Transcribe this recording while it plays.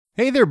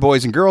Hey there,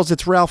 boys and girls.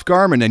 It's Ralph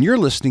Garman, and you're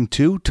listening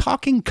to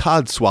Talking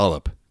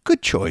Codswallop.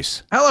 Good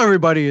choice. Hello,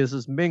 everybody. This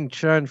is Ming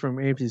Chen from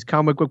AMC's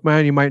Comic Book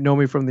Man. You might know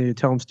me from the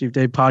Tell 'em Steve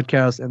Dave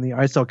podcast and the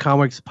I Sell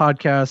Comics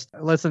podcast.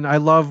 Listen, I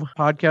love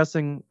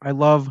podcasting. I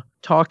love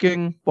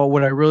talking, but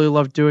what I really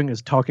love doing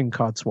is talking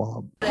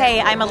Codswallop. Hey,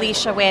 I'm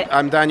Alicia Witt.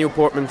 I'm Daniel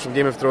Portman from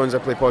Game of Thrones. I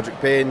play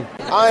Podrick Payne.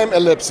 I'm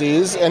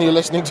Ellipses, and you're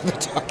listening to the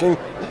Talking...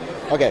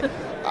 Okay,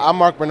 I'm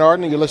Mark Bernard,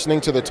 and you're listening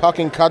to the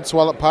Talking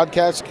Codswallop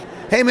podcast.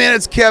 Hey man,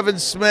 it's Kevin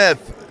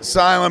Smith,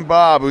 Silent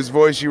Bob, whose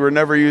voice you were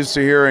never used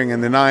to hearing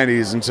in the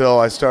 90s until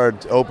I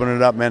started opening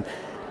it up, man.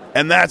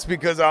 And that's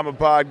because I'm a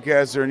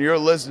podcaster and you're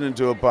listening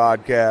to a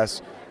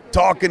podcast,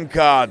 Talking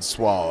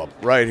Codswallop,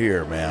 right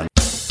here, man.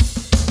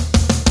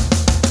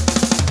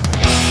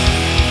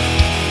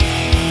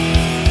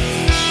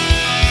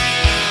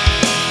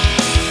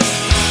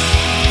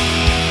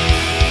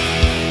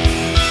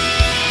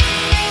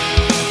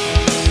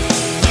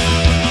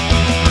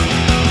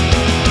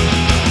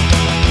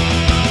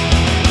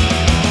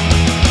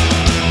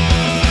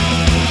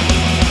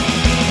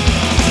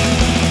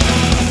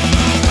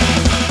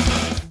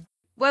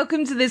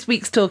 Welcome to this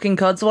week's Talking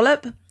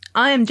Codswallop.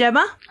 I am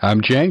Gemma.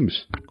 I'm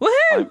James.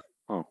 Woohoo!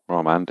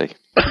 I'm Andy.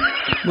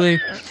 Woo.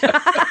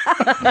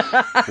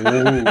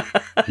 Oh,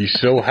 he's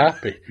so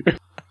happy.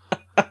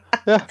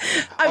 Yeah,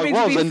 I mean,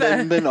 to be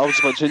fair, then I was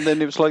watching,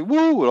 then it was like,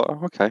 woo,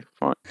 like, okay,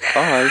 right,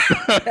 bye.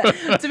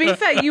 to be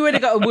fair, you would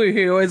have got a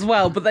woohoo as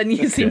well, but then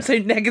you seemed so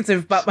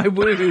negative about my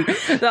woohoo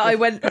that I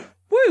went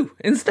woo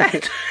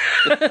instead.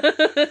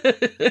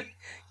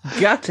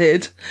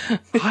 Gutted.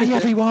 Hi,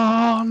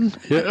 everyone.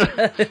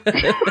 Yeah.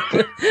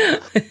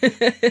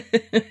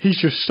 He's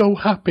just so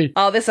happy.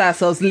 Oh, this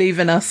asshole's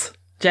leaving us.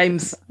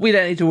 James, we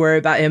don't need to worry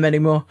about him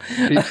anymore.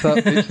 It's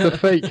the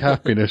fake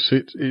happiness.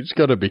 It's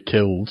got to be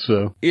killed,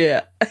 so.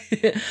 Yeah.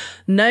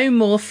 No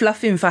more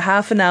fluffing for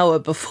half an hour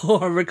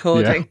before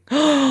recording.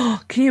 Yeah.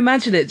 Can you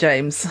imagine it,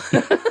 James?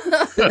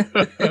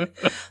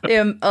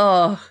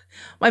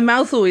 My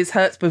mouth always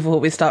hurts before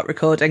we start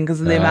recording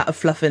because of the amount of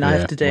fluffing I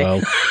have to do.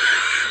 Well,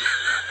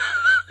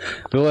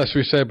 the less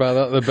we say about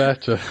that, the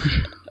better.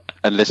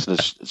 And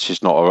listeners,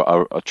 she's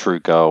not a true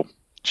girl.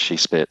 She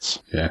spits.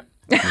 Yeah.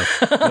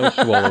 No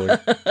swallowing.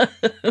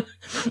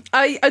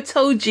 I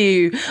told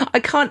you, I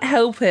can't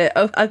help it.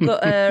 I've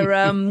got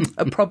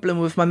a problem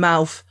with my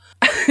mouth.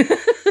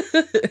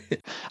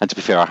 And to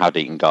be fair, I had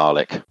eaten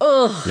garlic.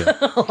 Ugh. Yeah.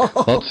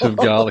 Lots of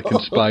garlic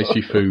and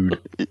spicy food.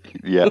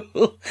 Yeah.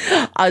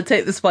 I'd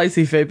take the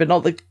spicy food, but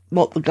not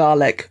the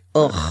garlic.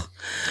 Ugh.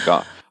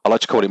 I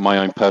like to call it my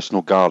own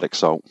personal garlic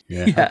salt.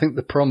 Yeah. I think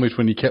the problem is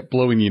when you kept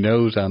blowing your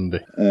nose, Andy.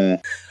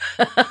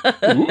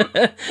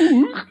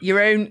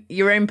 Your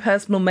own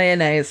personal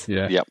mayonnaise.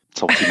 Yeah. Yep,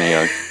 salty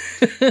mayo.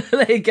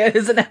 There you go,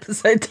 there's an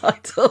episode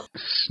title.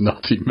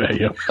 Snotty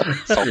mayo.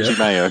 Salty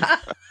mayo.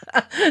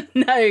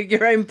 No,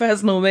 your own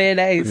personal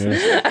mayonnaise.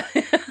 Yeah.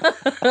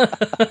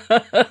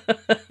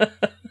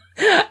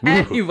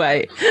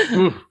 Anyway.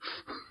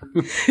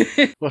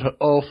 What an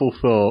awful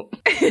thought.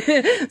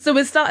 So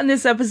we're starting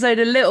this episode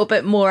a little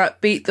bit more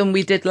upbeat than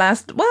we did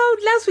last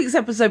week's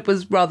episode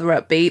was rather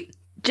upbeat.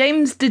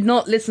 James did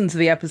not listen to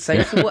the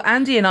episode, so what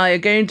Andy and I are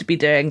going to be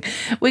doing,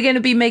 we're going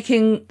to be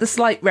making the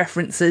slight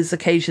references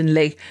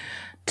occasionally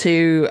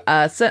to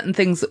certain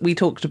things that we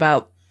talked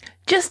about,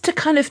 just to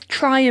kind of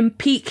try and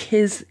pique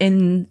his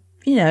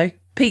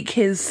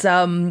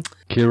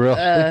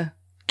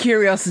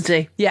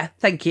curiosity. Yeah,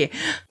 thank you.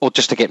 Or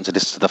just to get him to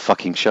listen to the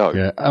fucking show.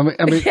 Yeah, I mean,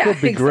 it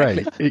could be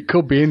great. It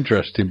could be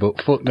interesting,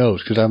 but fuck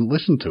knows, because I haven't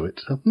listened to it.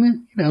 So,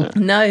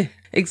 No,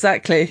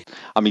 exactly.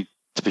 I mean,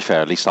 to be fair,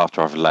 at least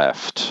after I've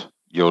left,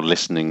 your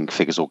listening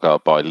figures will go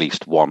up by at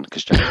least one,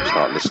 because James will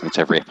start listening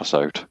to every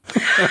episode.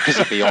 Because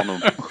he'll be on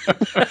them.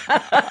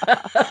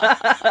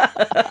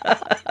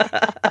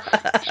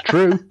 It's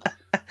true.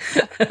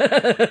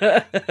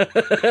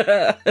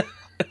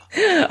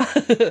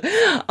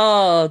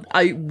 Oh,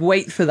 I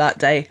wait for that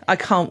day. I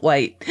can't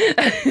wait.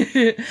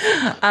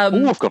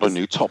 I've got a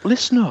new top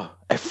listener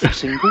every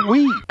single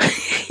week.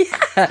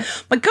 Yeah.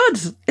 My God,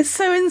 it's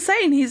so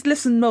insane. He's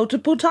listened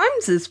multiple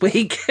times this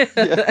week.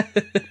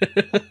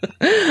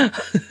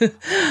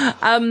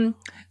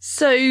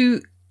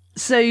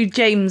 So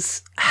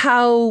James,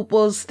 how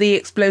was the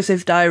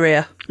explosive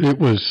diarrhea? It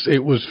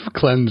was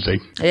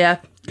cleansing. Yeah,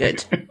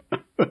 good.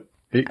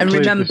 And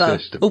remember,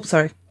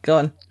 sorry, go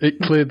on. It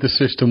cleared the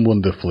system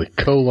wonderfully.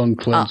 Colon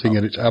cleansing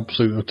at its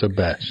absolute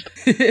best.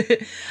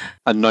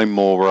 And no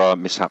more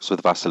mishaps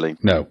with Vaseline.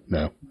 No.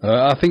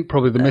 I think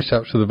probably the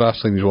mishaps with the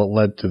Vaseline is what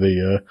led to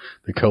the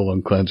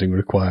colon cleansing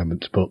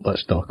requirements. But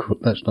let's not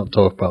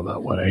talk about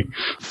that one. Eh?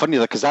 Funny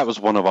though, because that was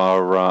one of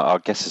our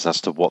guesses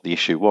as to what the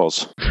issue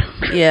was.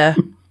 Yeah,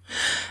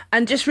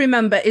 and just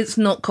remember, it's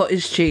not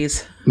cottage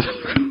cheese.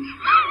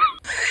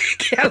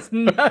 He has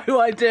no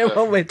idea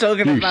what we're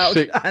talking about,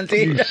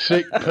 Andy. You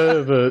sick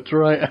pervert,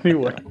 right?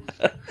 Anyway.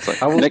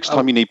 Next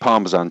time you need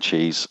Parmesan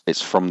cheese,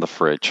 it's from the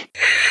fridge.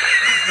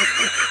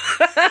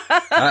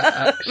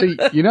 See,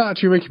 you're not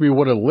actually making me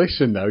want to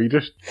listen now. You're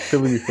just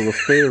filling me full of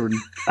fear and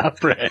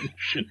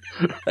apprehension.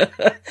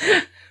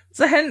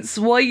 So hence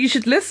why you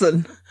should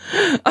listen.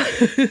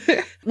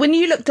 When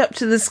you looked up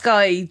to the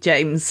sky,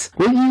 James...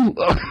 Will you...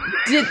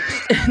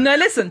 No,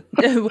 listen.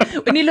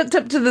 When you looked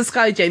up to the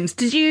sky, James,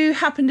 did you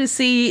happen to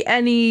see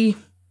any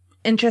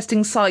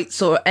interesting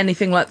sights or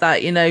anything like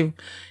that? You know,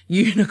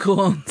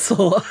 unicorns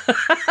or...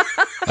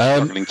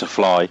 Struggling to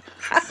fly.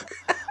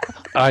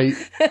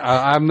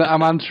 I'm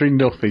answering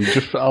nothing.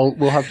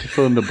 We'll have to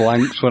fill in the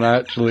blanks when I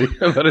actually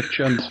have had a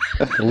chance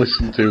to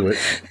listen to it.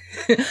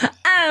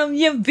 I'm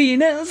your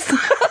Venus.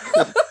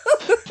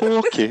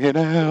 Fucking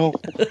hell.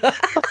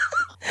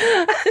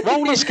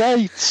 Roller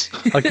skates.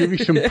 I'll give you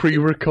some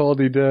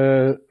pre-recorded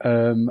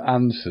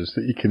answers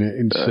that you can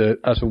insert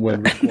as and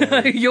when required.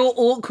 No, your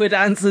awkward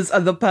answers are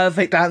the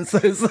perfect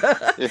answers.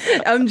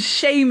 I'm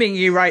shaming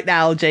you right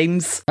now,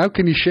 James. How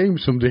can you shame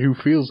somebody who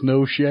feels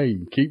no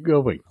shame? Keep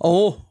going.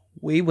 Oh,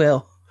 we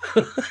will.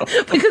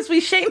 Because we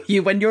shame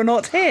you when you're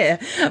not here,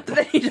 but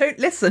then you don't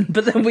listen.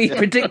 But then we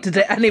predicted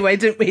it anyway,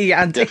 didn't we,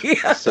 Andy?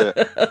 Yeah,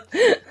 to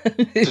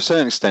a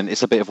certain extent,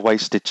 it's a bit of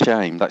wasted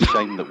shame. That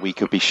shame that we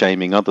could be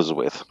shaming others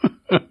with.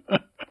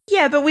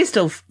 Yeah, but we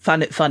still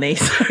found it funny,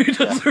 so it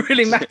doesn't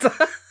really matter.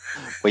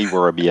 We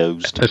were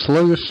amused. As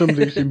long as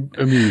somebody's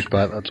amused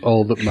by it, that's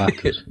all that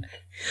matters.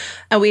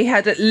 And we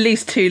had at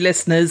least 2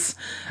 listeners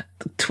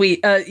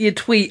tweet and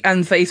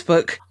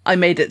Facebook. I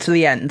made it to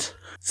the end,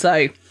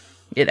 so.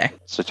 You know.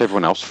 So to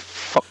everyone else,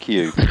 fuck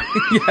you.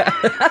 Yeah.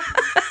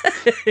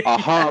 Our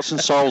hearts and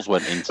souls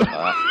went into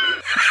that.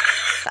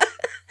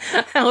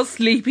 Our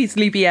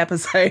sleepy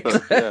episode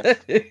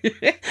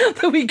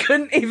that we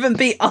couldn't even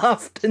be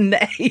asked to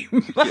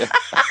name.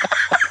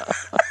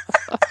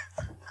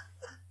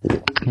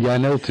 Yeah, I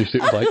noticed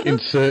it was like,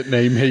 insert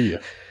name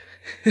here.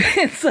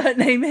 Insert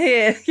name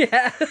here,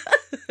 yeah.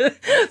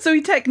 So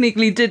we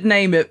technically did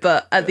name it,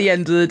 but at the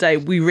end of the day,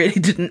 we really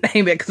didn't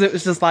name it because it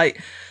was just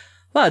like,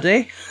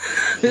 bloody.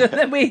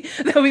 then we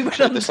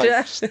went on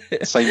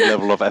the same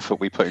level of effort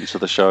we put into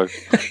the show.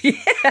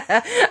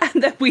 Yeah,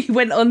 and then we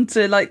went on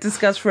to like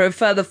discuss for a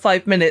further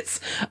 5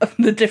 minutes of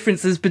the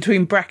differences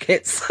between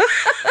brackets.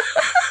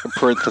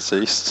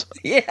 Parentheses.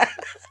 Yeah.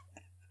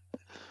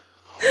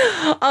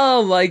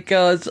 Oh my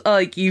god!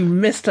 Like you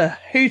missed a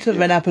hoot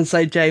of an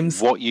episode,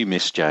 James. What you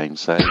miss,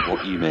 James?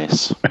 What you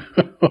miss?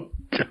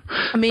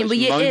 I mean,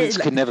 those moments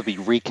can never be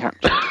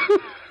recaptured.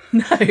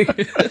 No.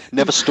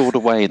 Never stored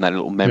away in that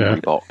little memory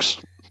box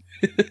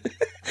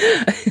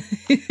that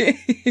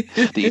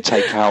you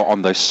take out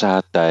on those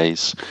sad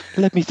days.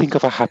 Let me think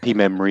of a happy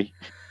memory.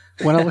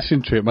 When I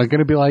listen to it, am I going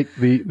to be like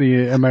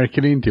the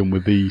American Indian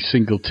with the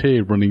single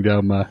tear running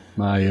down my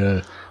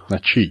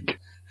cheek?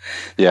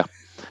 Yeah.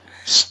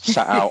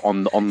 Sat out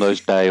on those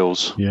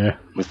dales. Yeah.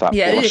 With that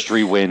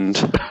blustery wind.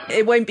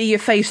 It won't be your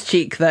face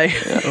cheek, though.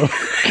 Yeah. Oh,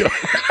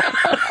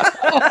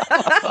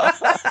 God.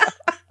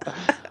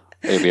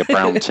 It'll be a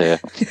brown tear.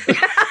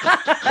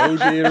 Oh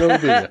dear, oh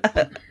dear.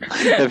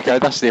 There we go,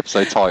 that's the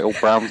episode title,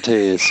 Brown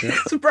Tears.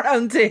 It's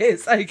brown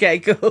tears. Okay,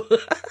 cool.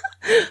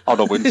 On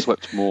a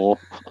windswept moor.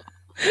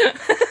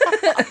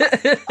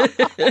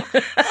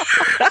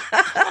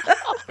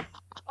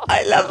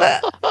 I love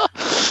it.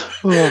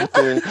 Oh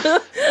dear.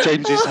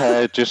 James's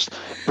hair just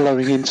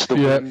blowing into the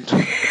wind.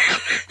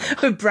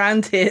 With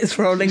brown tears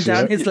rolling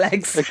down his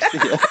legs.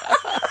 Yeah.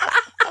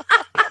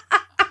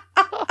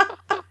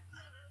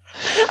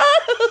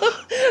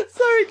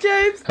 Sorry,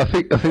 James. I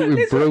think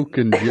we've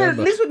broken Gemma. At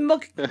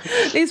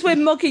least we're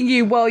mocking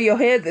you while you're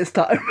here this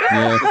time.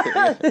 Yeah.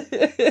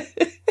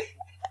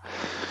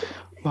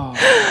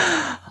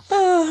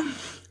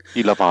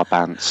 You love our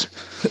bands.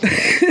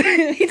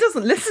 He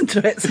doesn't listen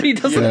to it, so he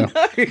doesn't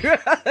know.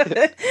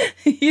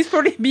 He's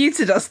probably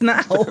muted us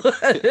now.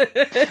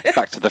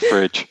 Back to the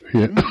fridge.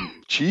 Yeah.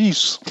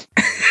 Jeez.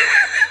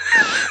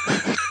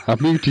 I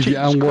muted you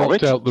and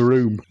walked out the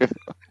room.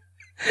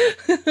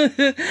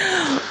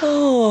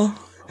 Oh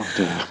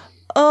dear.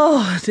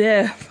 Oh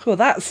dear. Well,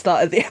 that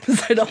started the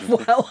episode off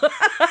well.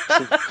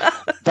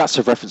 That's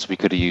a reference we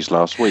could have used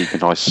last week. A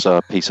nice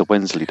piece of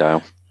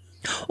Wensleydale.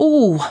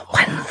 Oh,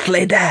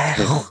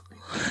 Wensleydale.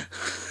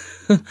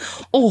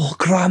 Oh,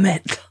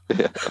 Gromit.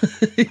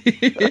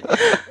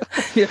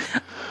 Yeah.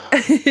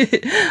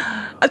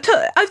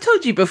 I've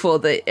told you before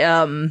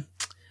that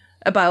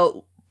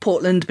about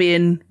Portland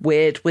being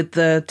weird with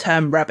the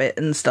term rabbit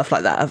and stuff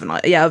like that, haven't I?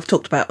 Yeah, I've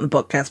talked about it on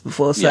the podcast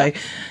before, so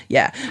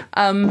yeah.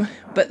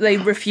 But they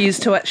refuse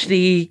to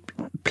actually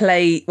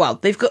play. Well,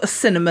 they've got a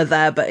cinema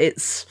there, but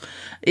it's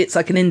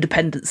like an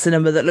independent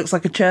cinema that looks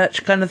like a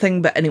church kind of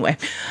thing. But anyway,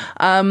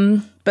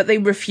 but they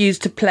refuse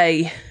to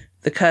play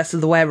The Curse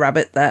of the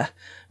Were-Rabbit there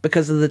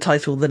because of the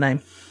title of the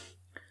name.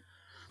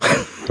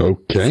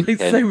 Okay.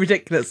 It's so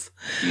ridiculous.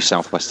 You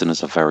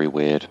Southwesterners are very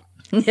weird.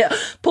 Yeah,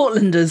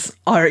 Portlanders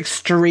are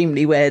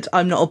extremely weird.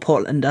 I'm not a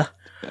Portlander.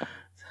 Yeah.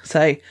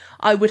 So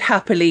I would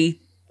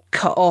happily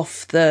cut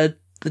off the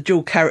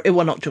dual carriage,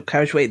 well, not dual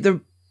carriageway,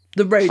 the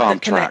road Farm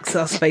that connects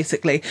us,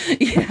 basically.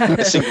 Yeah.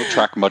 A single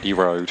track muddy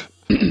road.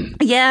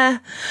 Yeah.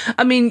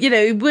 I mean, you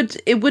know,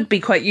 it would be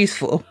quite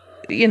useful,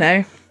 you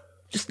know,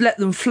 Just let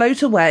them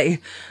float away.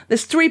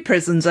 There's 3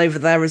 prisons over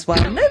there as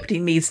well. Nobody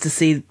needs to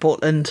see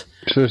Portland.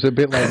 So it's a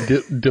bit like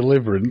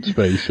Deliverance,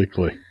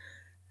 basically.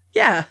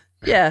 Yeah,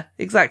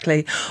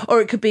 exactly. Or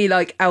it could be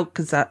like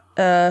Alcazar.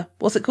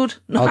 What's it called?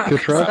 Not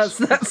Alcatraz.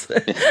 That's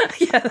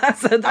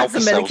a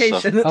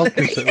medication.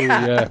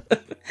 Alcatraz,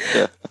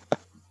 yeah.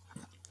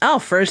 Our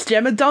first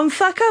gem of Don't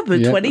Fuck Up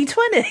in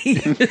 2020.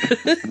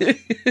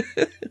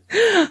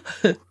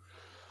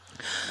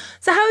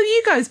 So how have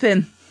you guys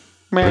been?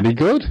 Pretty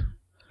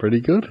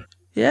good.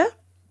 Yeah?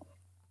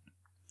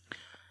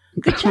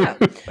 Good chat.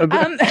 And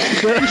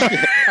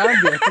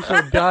the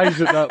episode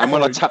dies at that And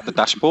when I point. tap the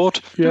dashboard,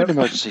 do an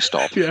emergency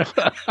stop. Yeah.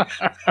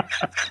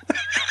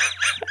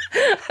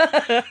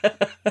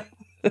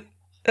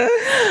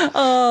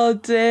 Oh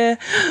dear.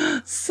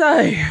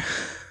 So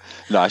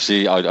No,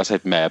 actually, I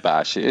said meh, but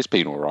actually, it's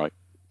been all right.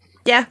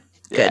 yeah,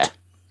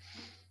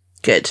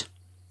 good.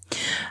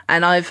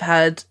 And I've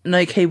had an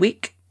okay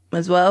week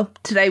as well.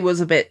 Today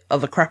was a bit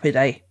of a crappy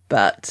day,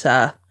 but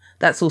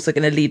that's also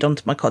going to lead on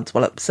to my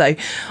codswallop, so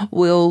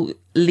we'll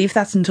leave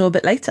that until a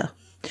bit later.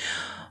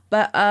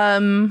 But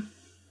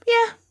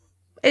yeah,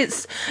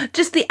 it's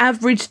just the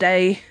average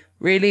day,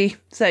 really.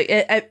 So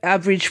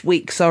average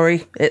week,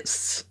 sorry.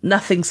 It's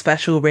nothing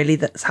special really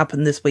that's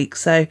happened this week,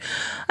 so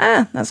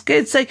that's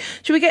good. So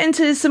should we get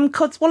into some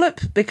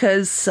codswallop,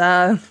 because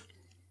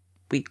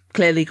we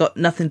clearly got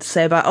nothing to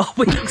say about our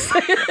weeks.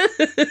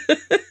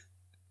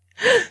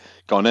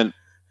 Go on in.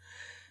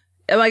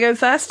 Am I going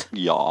first?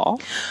 Yeah.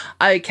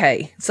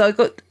 Okay, so I've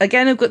got 2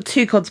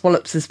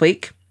 codswallops this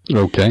week.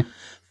 Okay.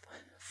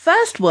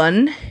 First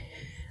one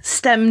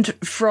stemmed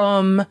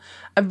from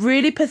a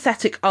really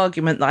pathetic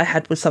argument that I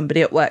had with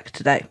somebody at work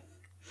today.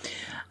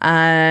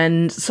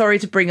 And sorry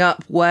to bring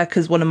up work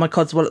as one of my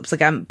codswallops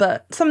again,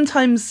 but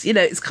sometimes,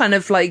 it's kind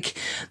of like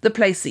the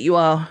place that you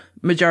are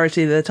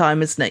majority of the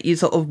time, isn't it? You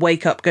sort of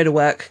wake up, go to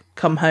work,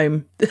 come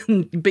home,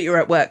 but you're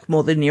at work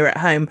more than you're at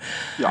home.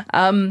 Yeah.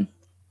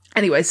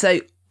 Anyway, so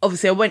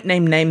obviously I won't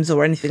name names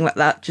or anything like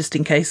that, just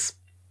in case.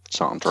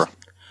 Sandra.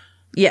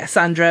 Yeah,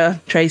 Sandra,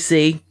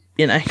 Tracy,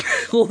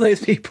 all those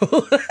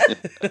people.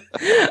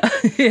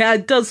 Yeah,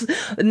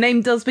 the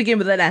name does begin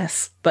with an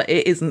S, but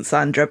it isn't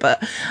Sandra.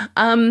 But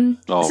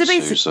so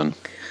Susan.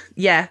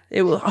 Yeah,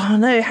 it was. Oh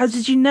no, how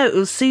did you know it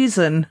was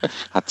Susan?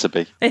 Had to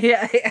be.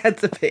 Yeah, it had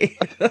to be.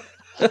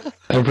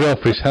 Every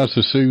office has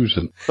a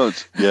Susan.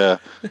 Yeah.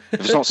 If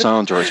it's not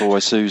Sandra, it's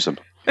always Susan.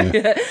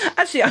 Yeah.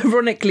 Actually,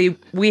 ironically,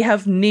 we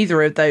have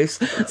neither of those.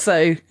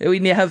 So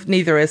we have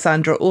neither a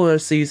Sandra or a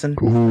Susan.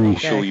 Ooh.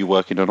 Sure you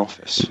work in an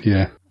office?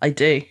 Yeah. I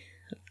do.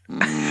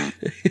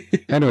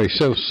 Anyway,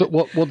 so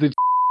what did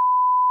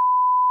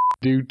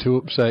do to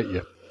upset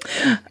you?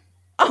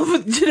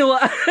 Oh, do you know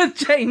what,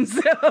 James?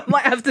 I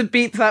might have to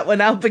beat that one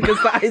out,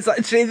 because that is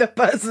actually the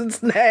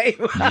person's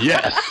name.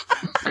 Yes.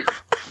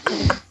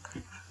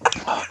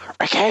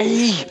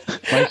 Ricky!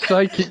 My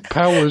psychic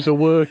powers are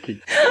working.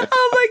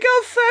 Oh my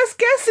god, first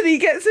guess and he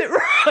gets it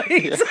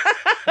right.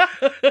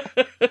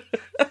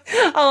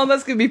 Oh,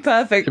 that's going to be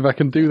perfect. If I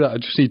can do that, I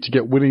just need to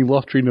get winning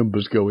lottery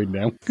numbers going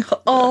now.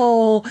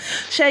 Oh,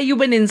 share your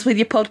winnings with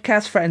your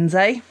podcast friends,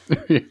 eh?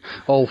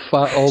 all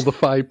the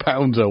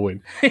 £5 I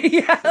win.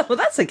 Yeah, well,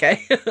 that's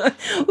okay.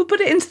 We'll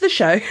put it into the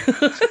show.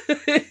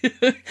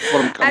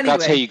 Well, I'm glad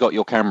to hear you got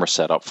your camera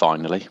set up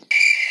finally.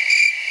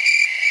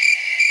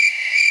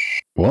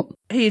 What?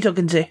 Who are you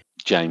talking to?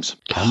 James.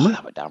 Oh,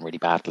 that went down really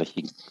badly.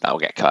 That'll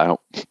get cut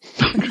out.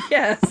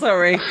 Yeah,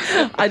 sorry.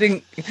 I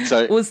didn't...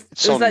 So, was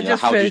Sonia, that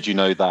just how for... did you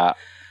know that?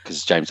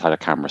 Because James had a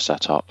camera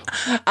set up.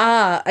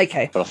 Ah,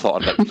 okay. But I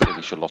thought I'd let you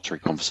finish your lottery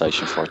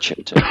conversation before I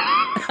chipped in.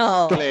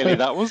 Oh. Clearly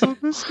that was a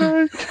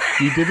mistake.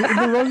 You did it in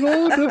the wrong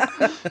order.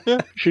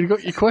 Yeah. Should have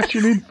got your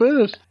question in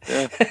first.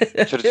 Yeah.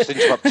 Should have just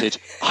interrupted.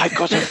 I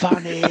got a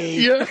funny.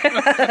 Yeah.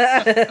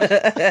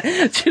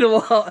 Do you know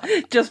what?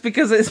 Just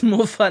because it's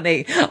more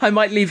funny, I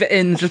might leave it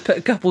in, just put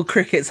a couple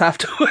crickets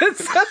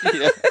afterwards.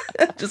 Yeah.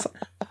 Just...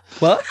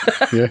 What?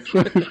 Yeah. It's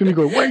going to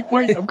go, wait,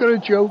 I've got a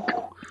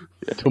joke.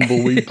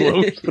 Tumbleweed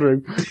blows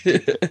through.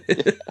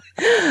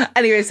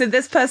 Anyway, so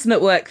this person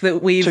at work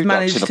that we've Two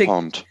managed ducks in a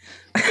pond.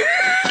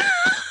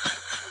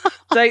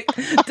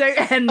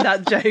 Don't end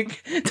that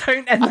joke.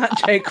 Don't end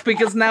that joke,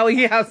 because now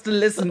he has to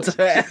listen to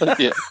it.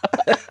 Yeah.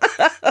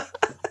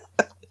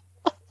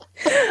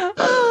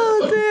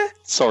 Oh dear.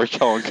 Sorry,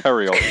 go on,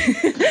 carry on.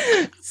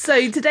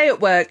 So today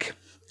at work,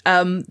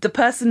 the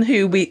person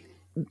who we...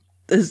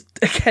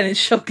 Again, it's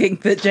shocking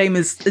that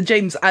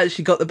James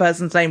actually got the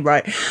person's name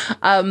right.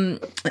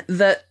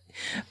 That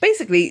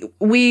basically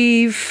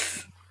a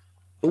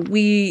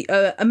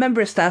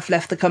member of staff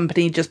left the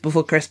company just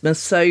before Christmas.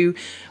 So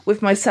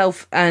with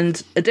myself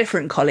and a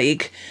different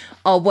colleague,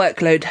 our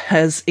workload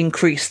has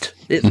increased.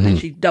 It's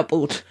literally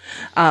doubled.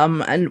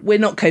 And we're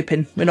not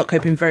coping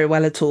very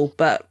well at all.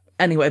 But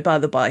anyway, by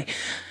the by.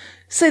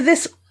 So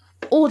this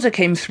order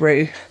came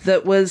through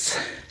that was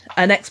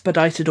an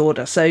expedited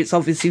order, so it's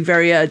obviously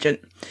very urgent.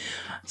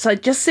 So I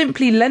just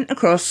simply leant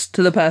across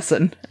to the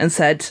person and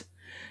said,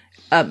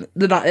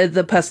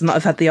 the person that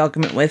I've had the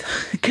argument with,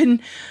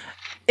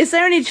 is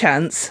there any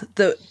chance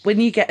that when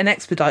you get an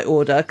expedite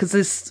order, because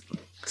this...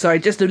 Sorry,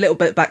 just a little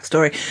bit of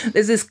backstory.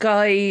 There's this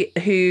guy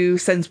who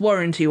sends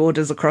warranty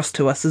orders across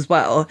to us as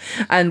well,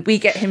 and we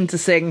get him to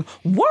sing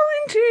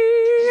warranty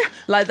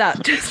like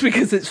that just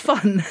because it's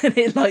fun and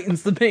it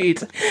lightens the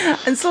mood.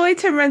 And so I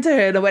turned around to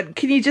her and I went,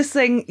 can you just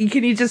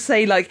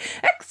say like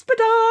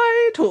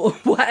expedite or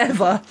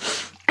whatever?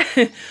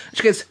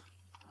 She goes,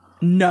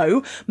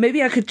 no,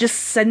 maybe I could just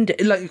send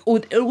it, like,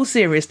 all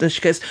seriousness.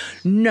 She goes,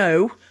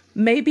 no,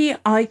 maybe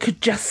I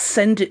could just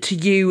send it to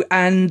you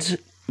and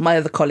my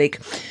other colleague.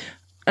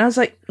 And I was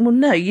like, well,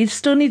 no, you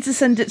still need to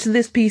send it to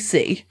this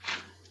PC.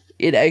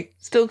 You know,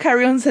 still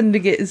carry on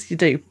sending it as you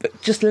do,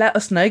 but just let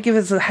us know, give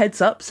us a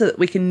heads up so that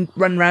we can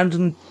run around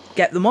and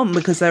get them on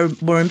because they're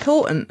more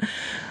important.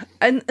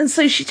 And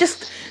so she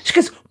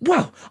goes,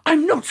 well,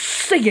 I'm not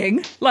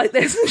singing like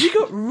this. And she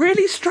got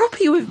really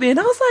stroppy with me. And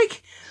I was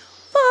like,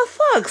 for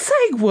fuck's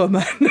sake,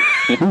 woman.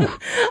 I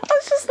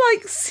was just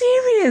like,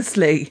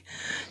 seriously,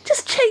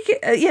 just take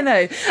it, you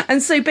know.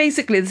 And so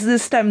basically this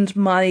has stemmed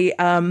my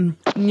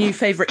new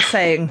favourite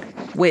saying,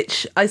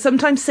 which I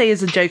sometimes say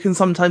as a joke and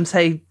sometimes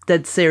say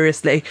dead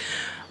seriously,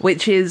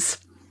 which is,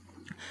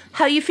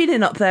 how you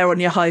feeling up there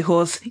on your high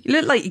horse? You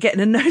look like you're getting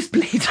a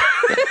nosebleed.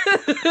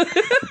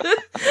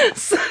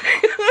 So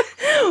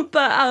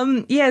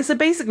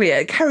basically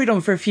it carried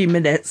on for a few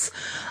minutes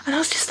and I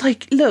was just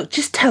like, look,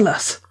 just tell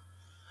us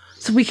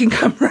so we can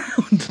come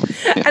round.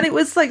 And it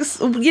was like,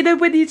 you know,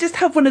 when you just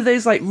have one of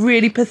those like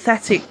really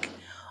pathetic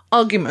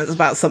arguments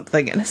about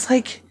something and it's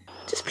like,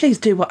 just please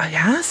do what I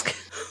ask.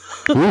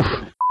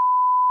 Am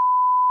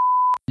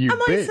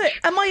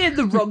I in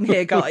the wrong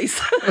here,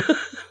 guys?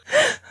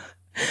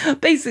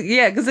 Basically,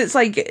 yeah, because it's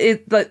like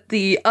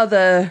the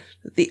other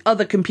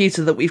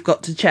computer that we've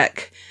got to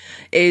check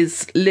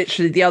is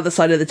literally the other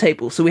side of the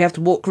table, so we have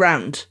to walk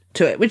round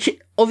to it, which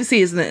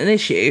obviously isn't an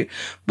issue,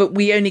 but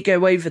we only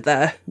go over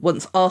there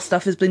once our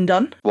stuff has been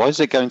done. Why is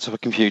it going to a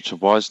computer?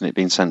 Why isn't it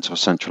being sent to a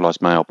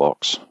centralised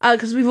mailbox?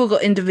 Because we've all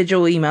got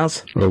individual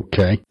emails.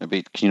 Okay.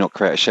 Maybe, can you not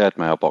create a shared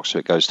mailbox so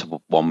it goes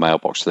to one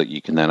mailbox that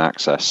you can then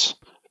access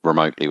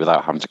remotely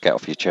without having to get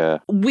off your chair?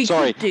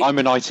 I'm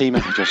an IT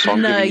manager, so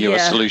I'm giving you a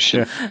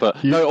solution. Yeah.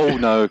 But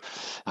no,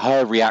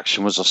 her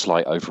reaction was a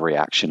slight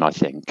overreaction, I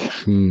think.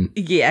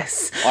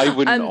 Yes. I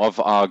wouldn't have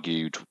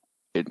argued.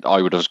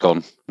 I would have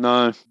gone,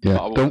 no.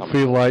 Yeah, don't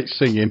feel like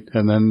singing,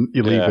 and then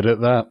you leave it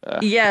at that.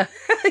 Yeah,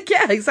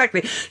 yeah,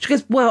 exactly. She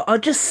goes, well, I'll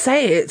just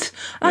say it.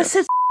 I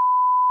said,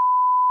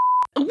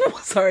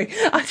 sorry,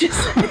 I just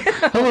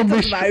hello,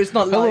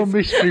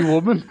 mystery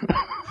woman.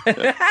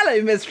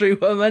 Hello, mystery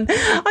woman.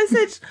 I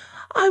said,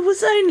 I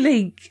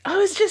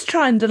was just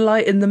trying to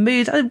lighten the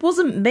mood. I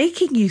wasn't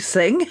making you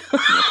sing.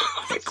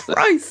 For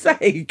Christ's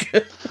sake.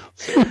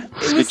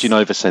 Skidging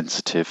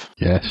oversensitive.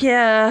 Yes.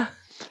 Yeah.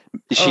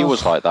 She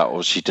was like that, or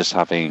was she just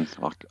having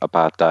like a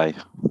bad day?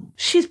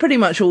 She's pretty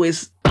much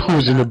always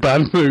in a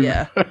bad mood.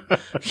 Yeah.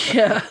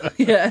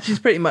 She's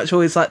pretty much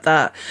always like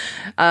that.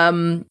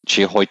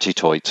 She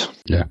hoity-toity.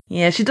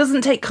 Yeah, she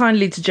doesn't take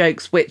kindly to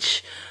jokes,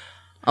 which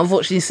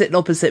unfortunately sitting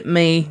opposite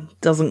me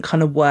doesn't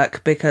kind of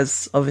work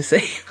because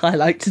obviously I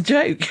like to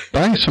joke.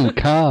 Buy some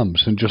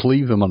calms and just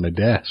leave them on the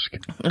desk.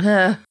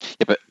 Yeah,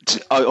 but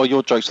are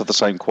your jokes of the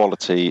same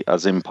quality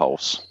as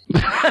Impulse?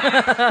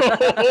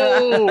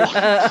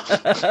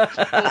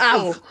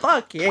 Oh,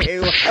 fuck you.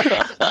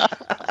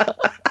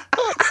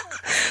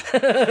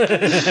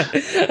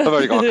 I've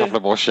only got a couple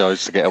of more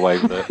shows to get away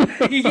with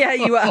it. Yeah,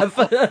 you have.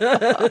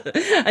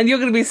 And you're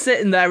going to be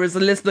sitting there as a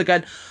listener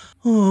going,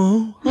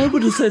 oh, I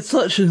would have said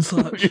such and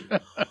such.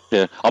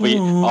 Yeah, I'll be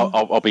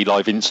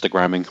live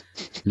Instagramming.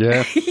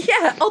 Yeah.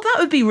 Yeah, that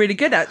would be really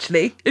good,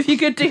 actually. If you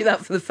could do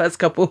that for the first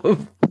couple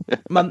of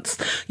months,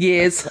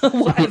 years,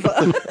 whatever,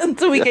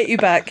 until we get you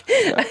back.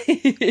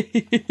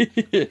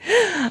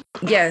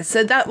 Yeah,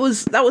 so that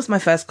was my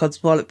first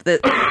codswallop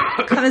that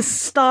kind of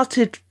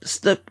started.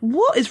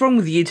 What is wrong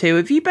with you two?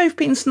 Have you both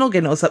been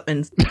snogging or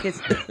something?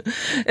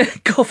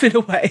 Coughing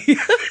away.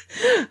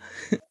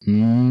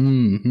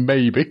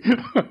 Maybe.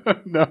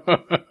 No.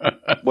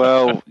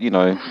 Well,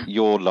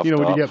 you're loved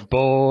when up. you get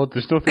bored,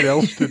 there's nothing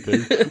else to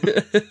do.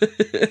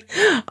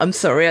 I'm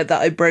sorry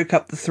that I broke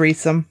up the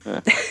threesome.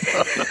 Yeah.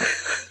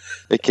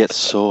 It gets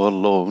so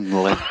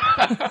lonely.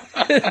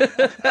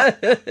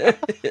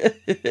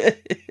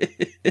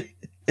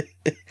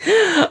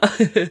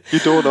 You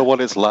don't know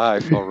what it's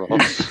like for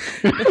us.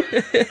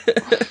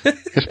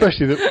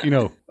 Especially that,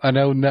 I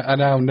now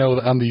know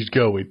that Andy's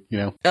going,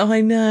 Oh,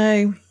 I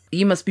know.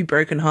 You must be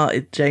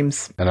broken-hearted,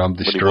 James. And I'm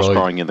destroyed. But he was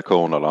crying in the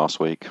corner last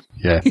week.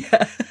 Yeah.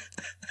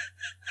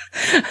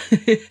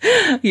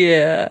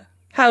 Yeah.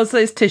 How's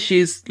those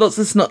tissues? Lots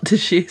of snot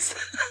tissues.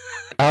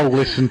 I'll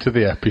listen to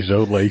the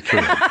episode later.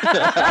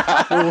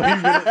 We'll leave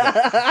it at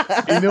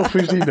that. Enough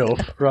is enough.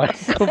 Right,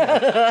 come on.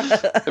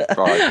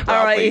 Right,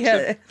 all right,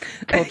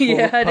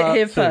 you heard it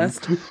here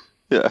first.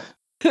 Yeah.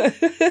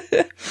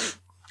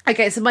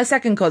 Okay, so my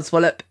second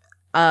codswallop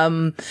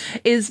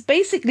is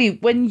basically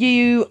when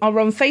you are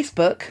on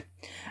Facebook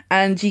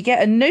and you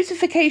get a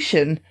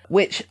notification,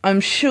 which I'm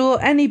sure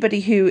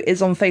anybody who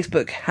is on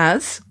Facebook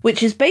has,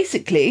 which is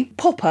basically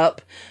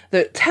pop-up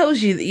that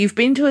tells you that you've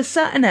been to a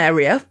certain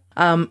area,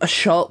 a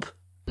shop,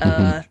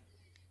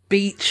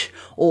 beach,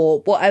 or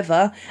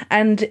whatever,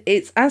 and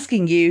it's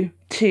asking you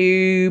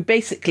to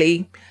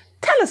basically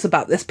tell us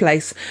about this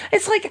place.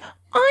 It's like,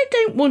 I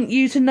don't want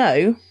you to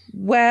know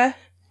where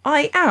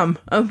I am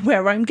and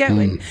where I'm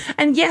going.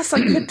 And yes,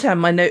 I could turn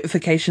my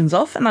notifications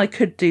off and I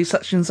could do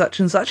such and such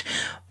and such,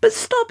 but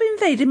stop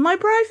invading my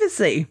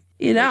privacy.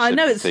 You know, I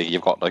know it's...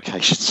 You've got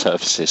location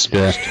services.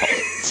 Yeah.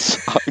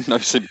 No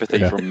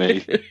sympathy from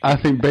me. I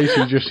think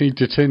basically you just need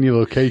to turn your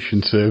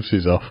location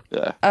services off.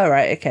 Yeah. All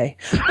right, okay.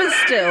 But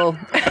still...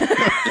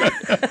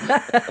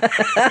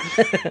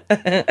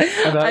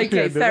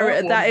 okay,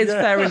 that is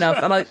fair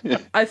enough. And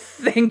I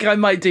think I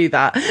might do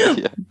that.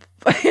 Yeah.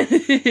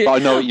 I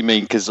know what you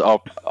mean, because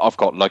I've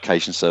got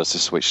location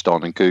services switched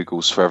on and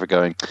Google's forever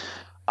going,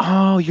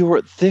 oh, you're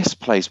at this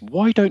place.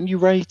 Why don't you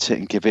rate it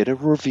and give it a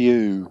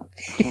review?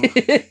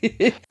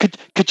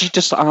 Could you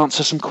just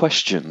answer some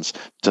questions?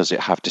 Does it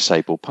have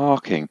disabled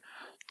parking?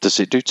 Does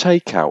it do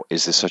takeout?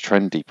 Is this a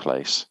trendy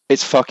place?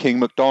 It's fucking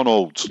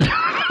McDonald's. The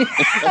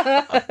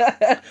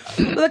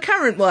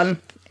current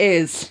one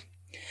is,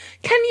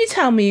 can you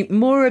tell me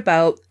more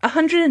about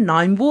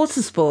 109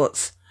 water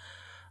sports?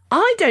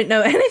 I don't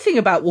know anything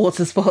about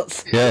water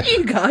sports. Yes.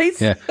 You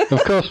guys. Yeah,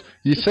 of course,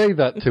 you say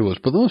that to us,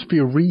 but there must be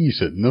a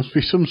reason. There must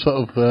be some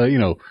sort of,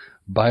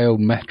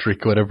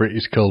 biometric, whatever it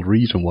is called,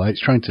 reason why it's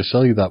trying to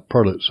sell you that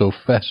product. So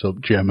fess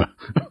up, Gemma.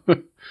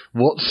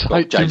 What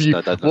site have you...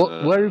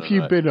 Where have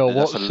you been, or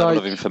what site... That's a lot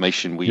of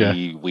information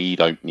we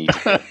don't need.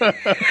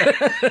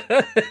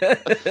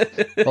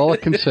 All I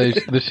can say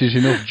is this is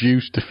enough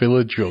juice to fill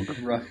a jug.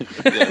 Right.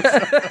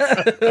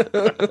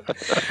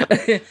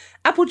 Yes.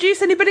 Apple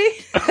juice, anybody?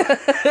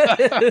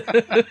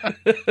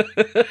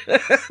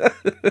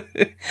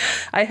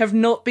 I have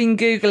not been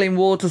Googling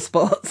water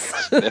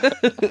sports.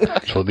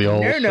 That's what they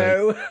all say.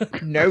 No.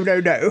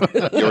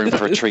 You're in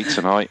for a treat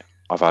tonight.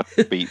 I've had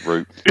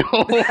beetroot.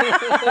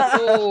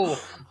 Oh,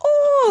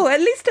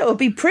 at least it'll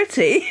be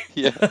pretty.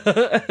 Yeah.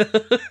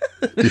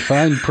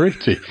 Define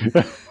pretty.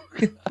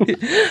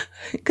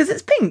 Because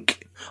it's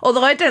pink.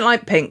 Although I don't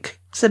like pink,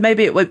 so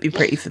maybe it won't be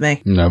pretty for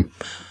me. No.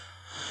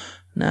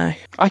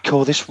 I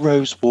call this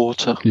rose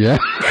water. Yeah.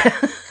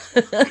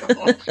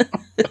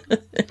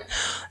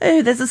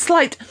 Oh, there's a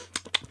slight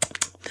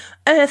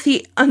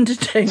earthy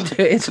undertone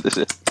to it.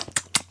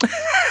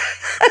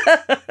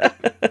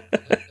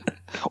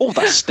 Oh,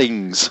 that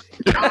stings.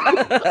 Not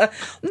in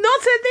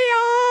the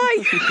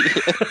eye!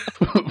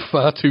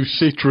 Far too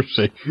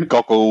citrusy.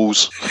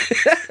 Goggles.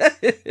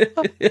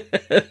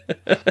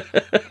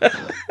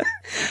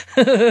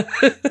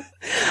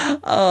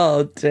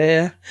 Oh,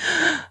 dear.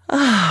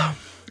 Oh.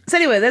 So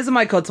anyway, those are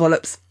my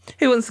codswallops.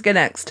 Who wants to go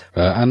next?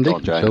 Andy,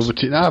 it's over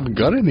to you. No, I haven't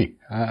got any.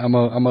 I'm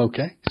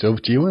okay. It's over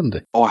to you,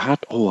 Andy. I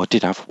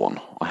did have one.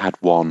 I had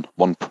one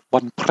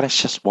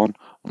precious one.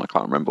 And I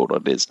can't remember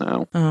what it is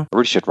now. I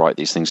really should write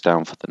these things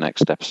down for the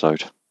next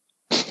episode.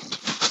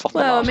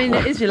 Well, I mean,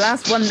 it is your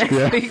last one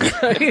next week.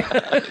 So.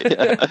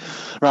 Yeah.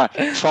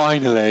 Right,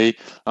 finally,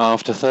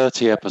 after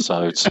 30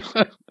 episodes.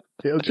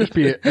 It'll just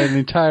be an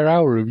entire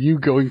hour of you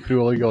going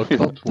through all your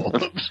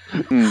codswallops.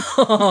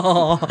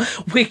 Oh,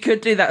 we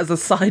could do that as a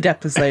side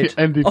episode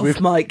off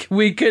Mike.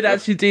 We could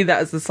actually do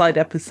that as a side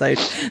episode.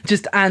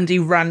 Just Andy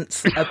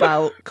rants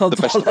about codswallops.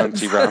 The best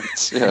Andy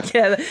rants, yeah.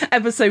 Yeah,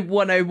 episode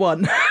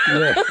 101.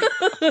 Yeah.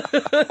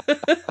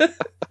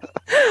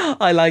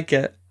 I like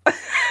it.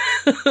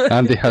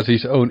 Andy has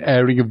his own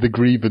airing of the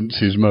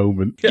grievances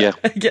moment. Yeah.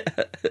 I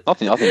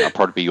think that'd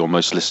probably be your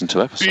most listened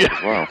to episode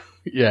as well.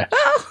 Yeah.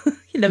 Well,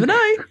 you never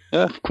know.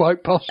 Yeah.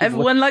 Quite possibly.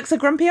 Everyone likes a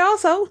grumpy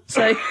arsehole,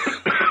 so...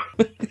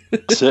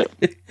 That's it.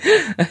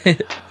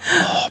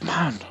 Oh,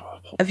 man.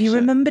 Have you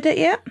remembered it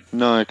yet?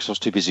 No, because I was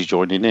too busy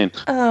joining in.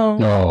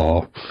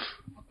 Oh.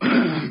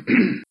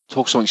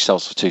 Talk amongst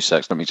yourselves for 2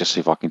 seconds. Let me just see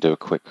if I can do a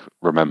quick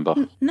remember.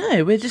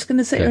 No, we're just going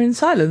to sit here in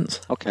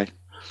silence. Okay.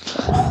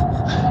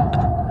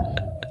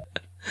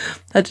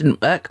 That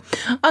didn't work.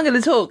 I'm going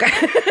to talk.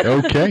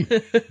 Okay.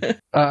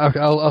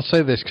 I'll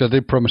say this because I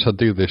did promise I'd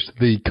do this.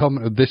 The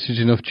comment of "this is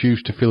enough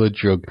juice to fill a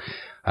jug."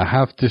 I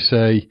have to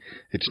say,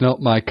 it's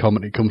not my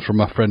comment. It comes from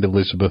my friend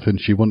Elizabeth, and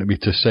she wanted me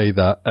to say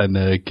that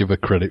and give her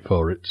credit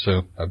for it.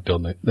 So I've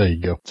done it. There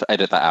you go. So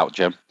edit that out,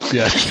 Jim.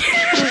 Yeah.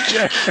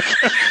 Yeah.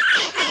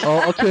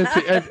 I'll turn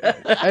to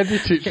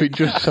edit it so it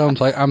just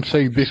sounds like I'm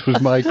saying this was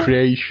my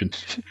creation.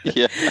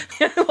 Yeah.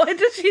 Why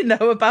does she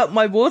know about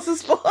my water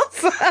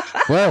sports?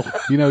 Well,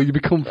 you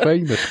become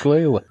famous,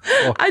 clearly.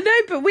 Oh. I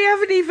know, but we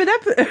haven't even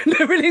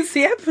released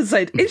the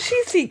episode. Is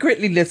she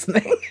secretly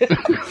listening? Is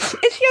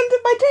she under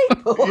my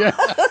table? Yeah.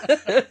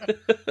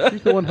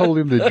 She's the one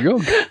holding the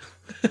jug.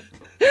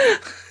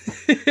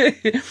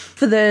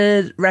 For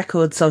the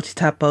record, Salty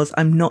Tadpoles,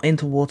 I'm not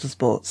into water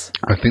sports.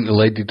 I think the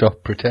lady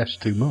doth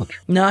protest too much.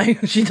 No,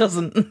 she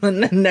doesn't.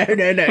 No.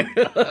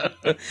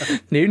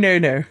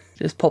 No.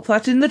 Just pop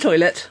that in the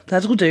toilet.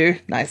 That'll do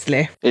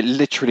nicely. It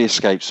literally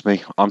escapes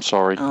me. I'm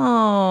sorry.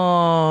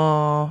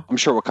 Oh. I'm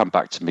sure it will come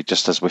back to me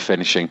just as we're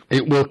finishing.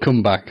 It will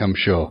come back, I'm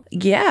sure.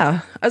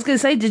 Yeah. I was going to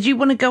say, did you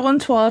want to go on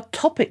to our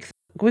topic?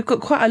 We've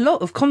got quite a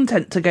lot of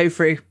content to go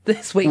through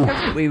this week,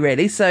 haven't we,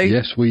 really? So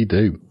yes, we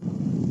do.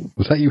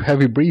 Was that you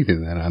heavy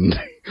breathing then, Andy?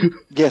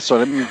 Yes, I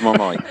didn't move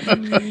my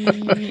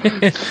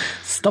mic.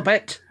 Stop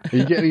it. Are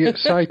you getting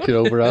excited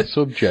over our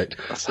subject?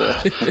 That's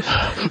it.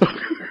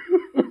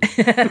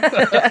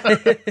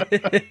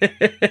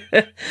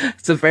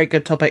 It's a very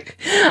good topic.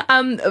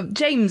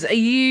 James, do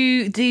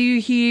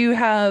you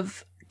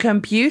have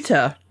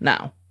computer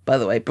now? By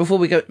the way, before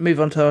we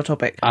move on to our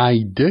topic.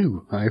 I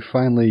do. I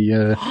finally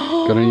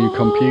got a new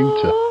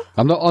computer.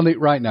 I'm not on it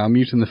right now. I'm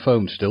using the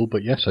phone still,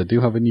 but yes, I do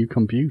have a new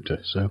computer.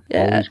 So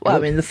yeah, well, I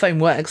mean, the phone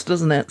works,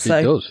 doesn't it? So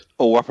it does.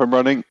 All up and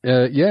running.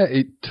 Yeah,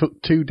 it took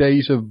 2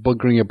 days of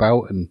buggering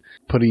about and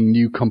putting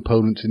new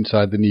components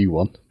inside the new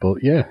one,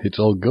 but yeah, it's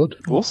all good.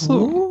 Awesome.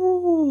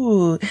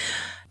 Ooh.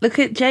 Look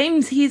at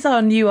James. He's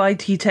our new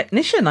IT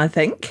technician, I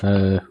think.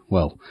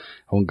 Well,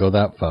 I won't go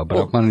that far,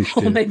 but I've managed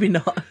to... Or maybe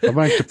not. I've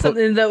managed to put...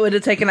 Something that would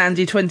have taken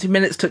Andy 20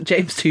 minutes took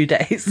James 2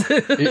 days.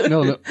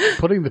 No,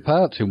 putting the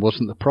parts in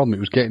wasn't the problem. It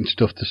was getting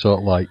stuff to sort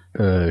of like...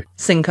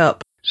 sync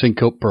up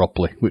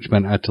properly, which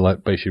meant I had to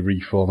like basically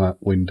reformat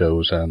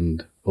Windows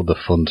and other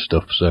fun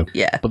stuff. So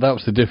yeah. But that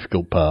was the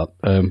difficult part.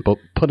 But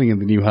putting in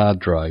the new hard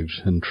drives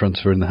and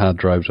transferring the hard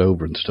drives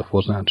over and stuff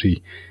wasn't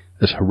actually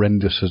as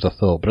horrendous as I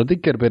thought. But I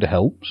did get a bit of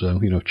help, so,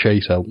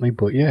 Chase helped me.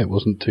 But yeah, it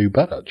wasn't too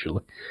bad,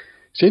 actually.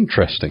 It's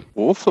interesting.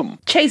 Awesome.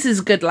 Chase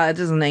is a good lad,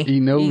 isn't he? He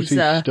knows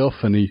his stuff,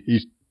 and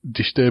he's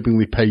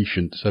disturbingly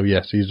patient. So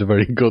yes, he's a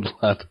very good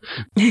lad.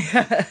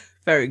 Yeah,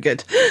 very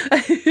good.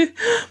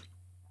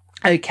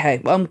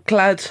 Okay, well, I'm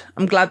glad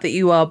that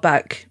you are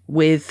back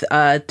with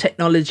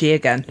technology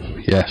again.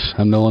 Yes,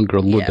 I'm no longer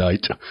a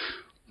Luddite. Yeah.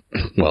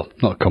 Well,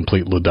 not a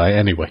complete Luddite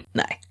anyway.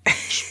 No.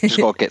 Just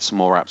got to get some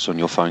more apps on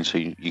your phone so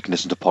you can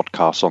listen to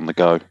podcasts on the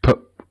go.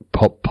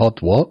 Pod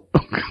what?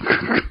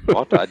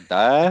 What?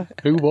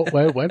 Who, what,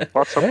 where, when?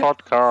 What's a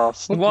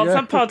podcast? What's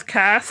a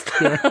podcast?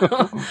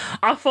 Yeah.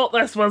 I thought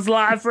this was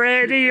live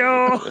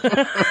radio.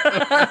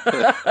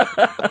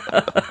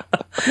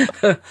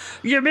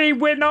 You mean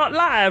we're not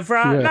live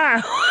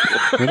now?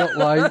 We're not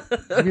live?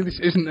 You mean this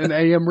isn't an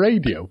AM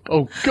radio?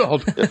 Oh,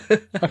 God.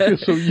 I feel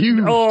so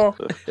used. Oh.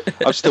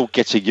 I'm still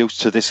getting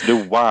used to this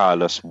new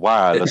wireless.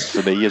 Wireless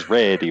for me is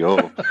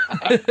radio.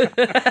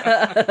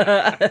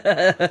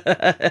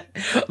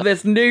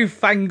 This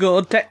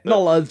newfangled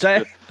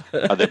technology.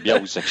 And the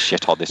music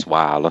shit on this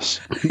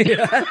wireless.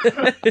 Yeah.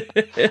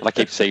 And I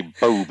keep saying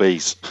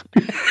boobies.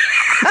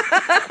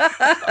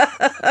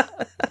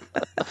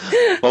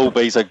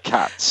 Boobies and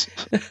cats.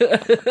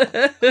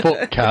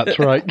 Fuck cats,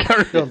 right?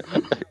 Carry on.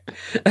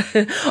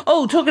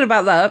 Oh, talking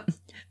about that.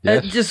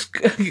 Yes.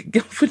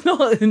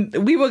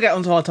 We will get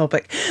onto our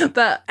topic.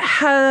 But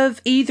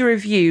have either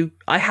of you,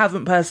 I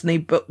haven't personally,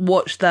 but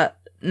watched that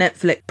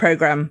Netflix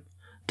program,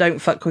 Don't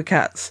Fuck With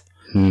Cats?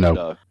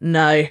 No.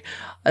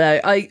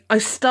 I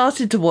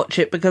started to watch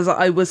it because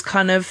I was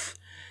kind of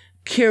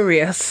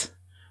curious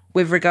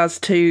with regards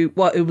to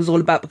what it was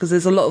all about, because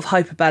there's a lot of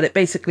hype about it.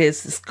 Basically,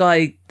 it's this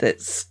guy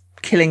that's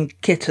killing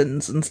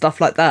kittens and stuff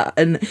like that.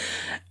 And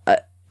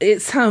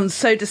it sounds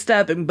so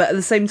disturbing, but at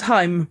the same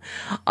time,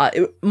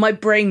 my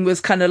brain was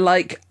kind of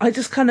like, I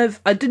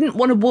didn't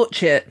want to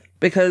watch it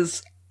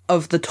because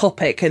of the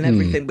topic and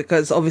everything,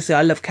 because obviously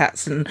I love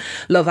cats and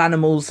love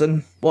animals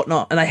and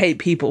whatnot, and I hate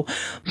people.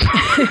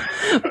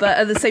 But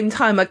at the same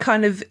time,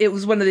 it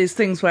was one of these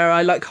things where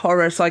I like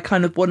horror, so I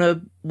kind of want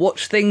to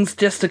watch things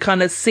just to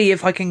kind of see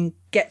if I can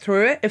get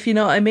through it, if you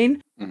know what I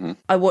mean. Mm-hmm.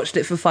 I watched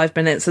it for 5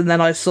 minutes, and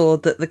then I saw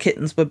that the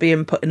kittens were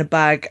being put in a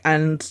bag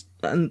and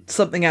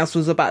something else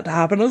was about to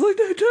happen. I was like,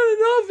 no, turn it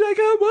off, I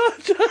can't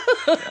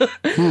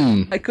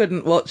watch. I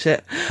couldn't watch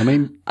it. I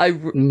mean...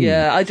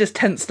 I just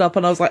tensed up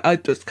and I was like, I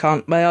just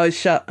can't. My eyes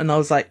shut, and I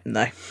was like,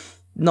 no,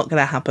 not going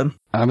to happen.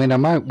 I mean, I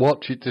might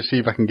watch it to see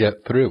if I can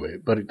get through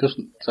it, but it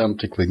doesn't sound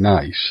particularly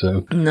nice,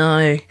 so...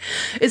 No.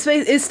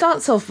 It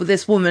starts off with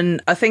this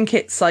woman, I think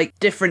it's like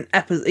different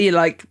episodes,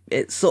 like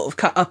it's sort of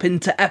cut up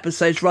into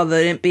episodes rather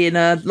than it being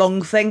a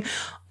long thing.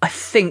 I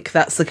think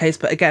that's the case,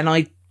 but again,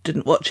 I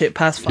didn't watch it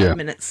past 5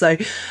 minutes. So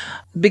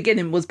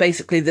beginning was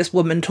basically this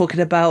woman talking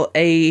about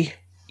a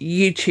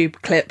YouTube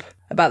clip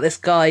about this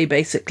guy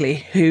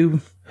basically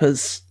who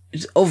is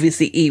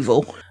obviously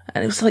evil,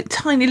 and it was like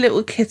tiny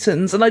little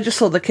kittens, and I just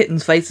saw the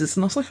kittens' faces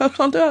and I was like, I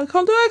can't do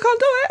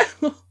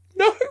it.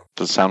 No.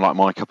 Doesn't sound like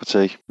my cup of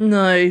tea.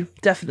 No,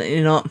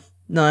 definitely not.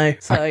 No.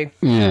 So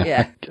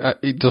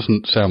it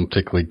doesn't sound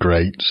particularly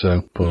great,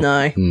 so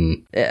no.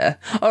 Yeah.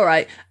 All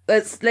right.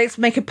 Let's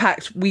make a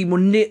pact. We will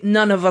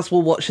none of us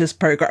will watch this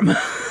program.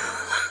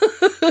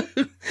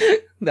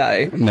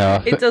 No.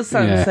 It does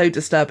sound so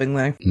disturbing,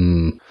 though.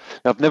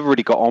 I've never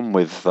really got on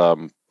with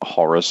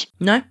horrors.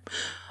 No.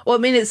 Well, I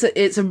mean,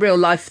 it's a real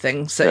life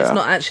thing, so it's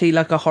not actually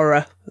like a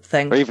horror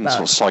thing. Or even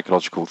sort of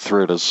psychological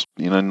thrillers,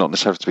 not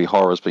necessarily to be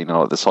horrors, but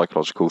like the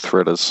psychological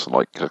thrillers,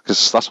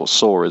 because that's what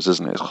Saw is,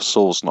 isn't it?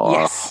 Saw's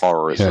not a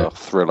horror; it's a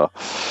thriller.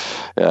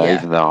 Yeah,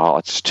 even though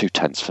it's too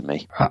tense for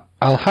me.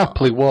 I'll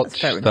happily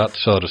watch that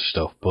sort of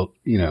stuff, but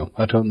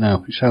I don't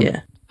know.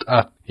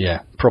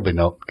 Probably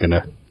not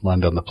gonna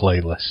land on the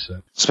playlist.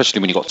 So. Especially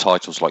when you've got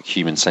titles like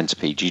Human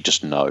Centipede, you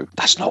just know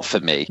that's not for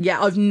me.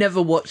 Yeah, I've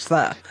never watched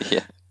that.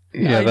 Yeah.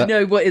 I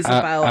know what it's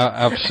about.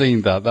 I've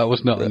seen that. That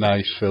was not a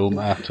nice film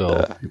at all.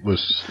 It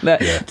was,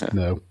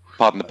 no.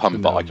 Pardon the pun,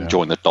 but I can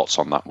join the dots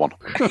on that one.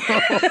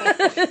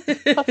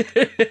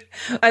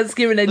 That's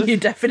given a new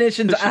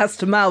definition to ass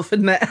to mouth,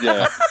 isn't it?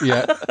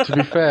 Yeah. To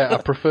be fair, I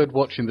preferred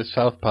watching the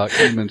South Park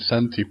Human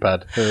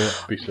Centipede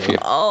episode.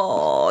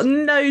 Oh,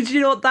 no, do you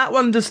know what? That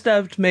one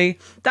disturbed me.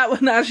 That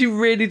one actually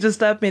really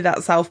disturbed me,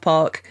 that South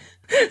Park.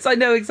 So I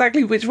know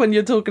exactly which one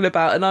you're talking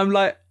about, and I'm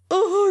like,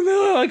 oh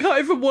no, I can't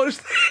even watch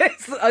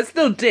this. I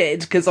still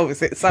did, because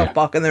obviously it's South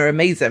Park and they're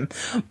amazing.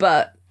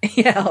 But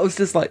yeah, I was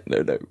just like,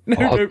 no.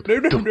 Yeah.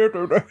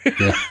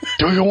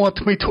 Do you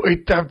want me to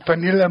eat the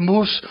vanilla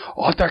mousse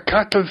or the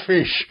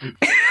cuttlefish?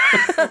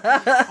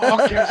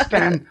 Okay,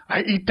 Stan,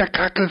 I eat the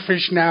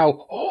cuttlefish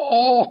now.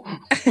 Oh.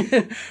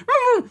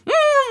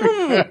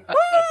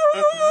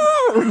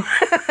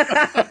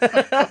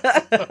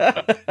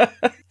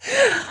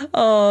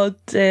 Oh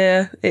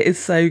dear, it's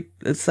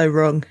so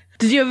wrong.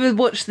 Did you ever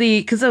watch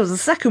because there was a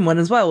second one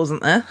as well,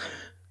 wasn't there?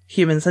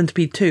 Human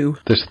Centipede 2.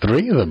 There's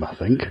 3 of them, I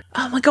think.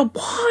 Oh my god,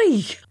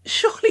 why?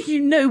 Surely you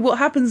know what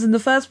happens in the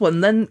first one,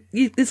 then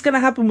it's going to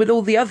happen with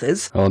all the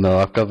others. Oh no,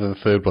 I've got the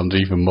third one's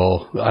even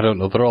more. I don't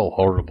know, they're all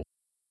horrible.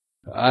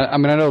 I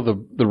mean, I know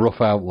the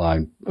rough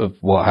outline of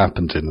what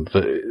happened in them.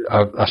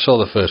 I saw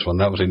the first one,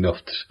 that was enough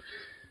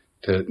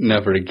to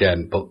never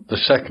again, but the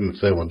second and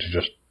third ones are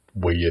just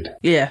weird.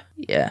 Yeah.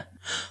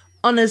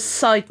 On a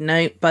side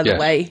note, by the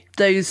way,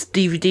 those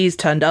DVDs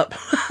turned up.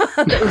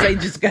 That was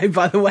ages ago,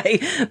 by the way.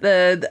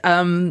 The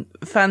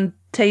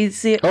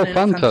Fantasia. Oh,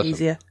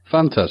 Phantasm.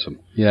 Phantasm,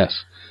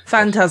 yes.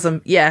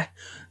 Phantasm, yeah.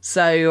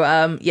 So,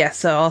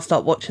 so I'll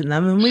start watching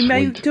them, and we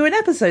may do an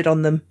episode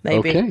on them,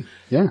 maybe. Okay,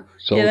 yeah,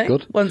 it's all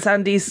good. Once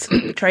Andy's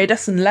betrayed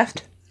us and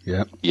left.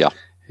 Yeah.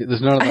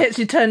 There's none of that. I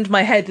actually turned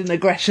my head in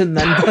aggression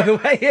then, by the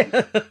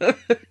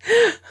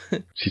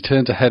way. She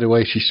turns her head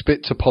away, she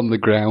spits upon the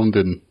ground,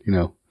 and,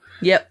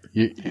 Yep.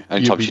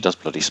 Anytime she does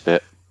bloody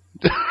spit.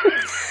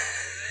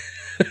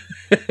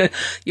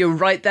 You're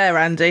right there,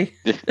 Andy.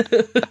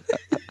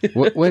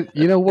 When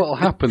you know what'll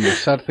happen? The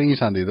sad thing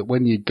is, Andy, that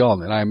when you're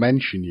gone and I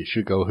mention you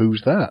should go,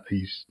 "Who's that?"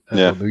 I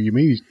don't know who you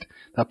mean.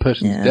 That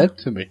person's dead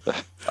to me.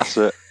 That's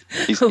it.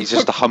 He's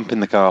just a hump in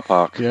the car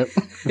park. Yep.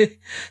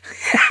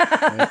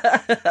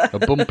 A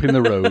bump in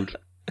the road.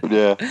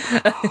 Yeah.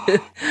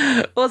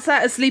 What's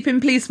that? A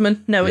sleeping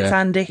policeman? No, it's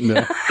Andy.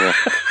 No.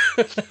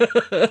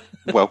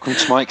 Welcome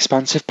to my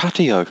expansive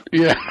patio.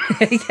 Yeah.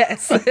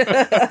 Yes.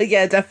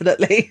 Yeah,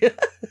 definitely.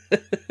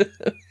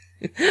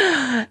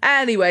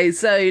 Anyway,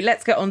 so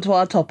let's get on to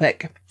our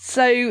topic.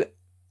 So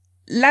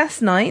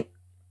last night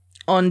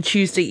on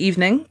Tuesday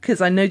evening,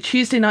 because I know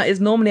Tuesday night is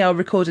normally our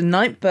recording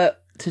night,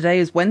 but today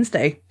is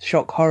Wednesday,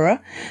 shock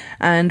horror,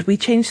 and we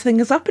changed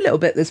things up a little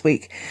bit this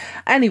week.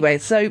 Anyway,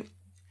 so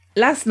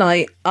last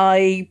night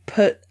I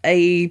put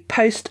a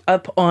post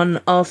up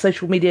on our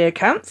social media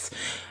accounts,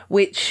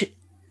 which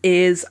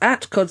is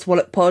at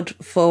Codswallop Pod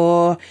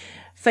for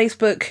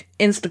Facebook,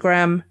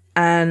 Instagram,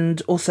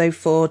 and also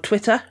for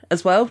Twitter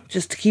as well,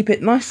 just to keep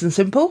it nice and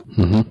simple.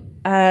 Mm-hmm.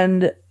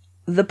 And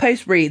the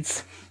post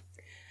reads,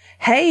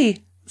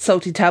 "Hey,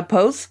 salty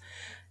tadpoles.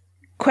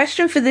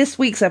 Question for this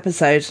week's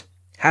episode.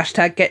 #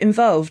 get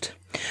involved.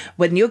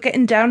 When you're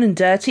getting down and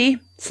dirty,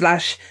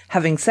 /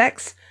 having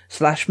sex,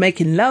 /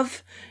 making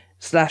love,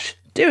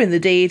 / doing the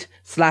deed,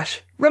 /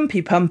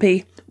 rumpy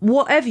pumpy,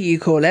 whatever you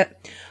call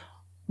it,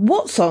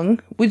 what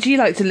song would you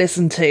like to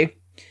listen to?"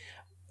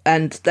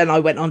 And then I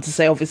went on to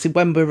say, obviously,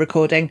 when we're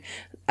recording.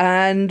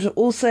 And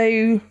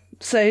also,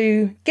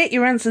 so get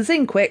your answers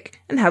in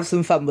quick and have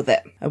some fun with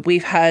it. And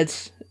we've had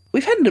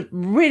a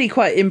really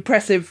quite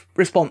impressive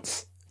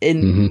response,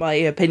 in my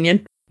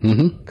opinion.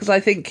 Because I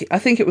think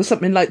it was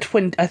something like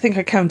 20. I think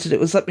I counted it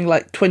was something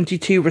like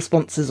 22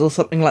 responses or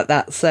something like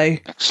that. So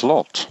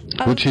excellent,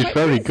 which is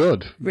very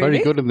good, really?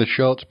 Very good in the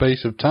short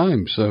space of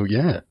time. So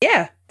yeah,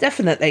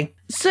 definitely.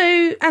 So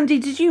Andy,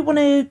 did you want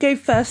to go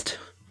first?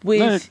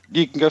 No,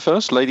 you can go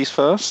first, ladies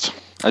first,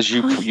 as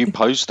you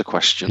posed the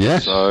question.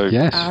 Yes, so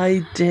yes,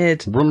 I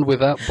did. Run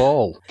with that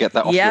ball. Get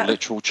that off your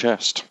literal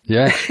chest.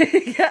 Yeah.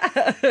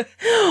 Yeah.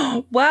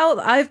 Well,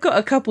 I've got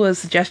a couple of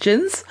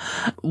suggestions.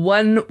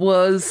 One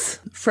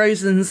was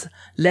Frozen's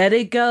 "Let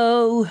It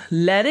Go,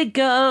 Let It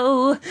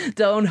Go,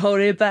 Don't Hold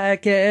It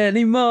Back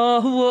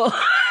Anymore."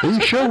 Are you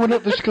sure we're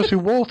not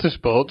discussing water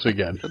sports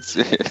again?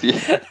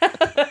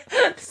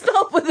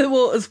 Stop up with the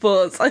water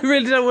sports. I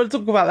really don't want to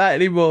talk about that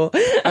anymore.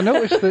 I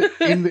noticed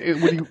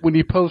that when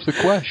you posed the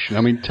question,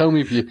 I mean, tell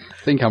me if you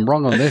think I'm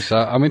wrong on this.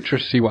 I'm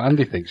interested to see what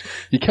Andy thinks.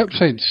 You kept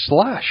saying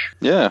slash.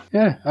 Yeah.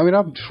 Yeah. I mean,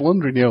 I'm just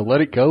wondering,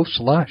 let it go,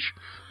 slash.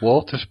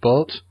 Water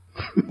sports.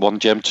 1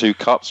 gem, 2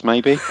 cups,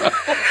 maybe.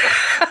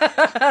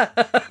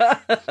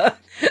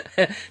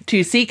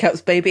 2 C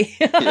cups, baby.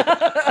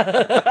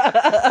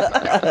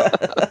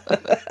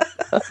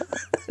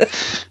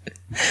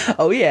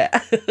 Oh,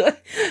 yeah.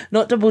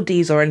 Not double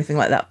Ds or anything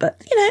like that,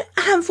 but,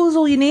 a handful's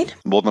all you need.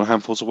 More than a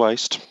handful's a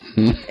waste.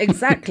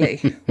 Exactly.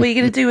 What are you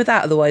going to do with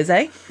that otherwise,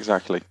 eh?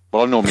 Exactly.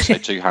 Well, I normally say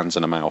 2 hands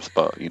and a mouth,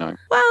 but,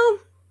 Well,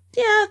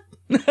 yeah.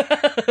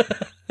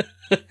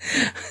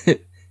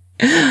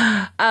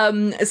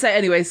 So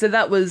anyway,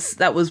 that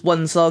was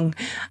one song.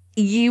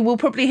 You will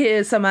probably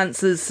hear some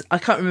answers. I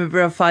can't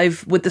remember if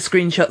I've, with the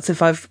screenshots,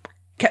 if I've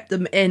kept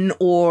them in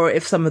or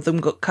if some of them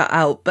got cut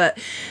out, but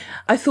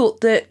I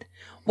thought that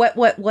Wet,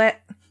 Wet,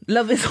 Wet,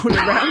 Love Is All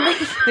Around Me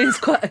is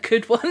quite a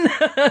good one.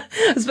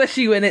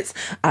 Especially when it's,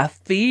 I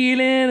feel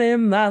it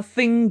in my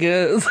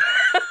fingers.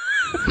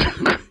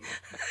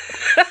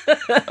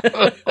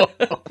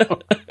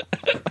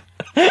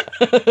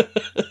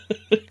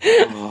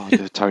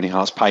 Tony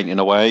Hart's painting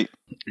away.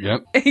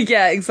 Yep.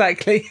 Yeah,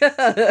 exactly.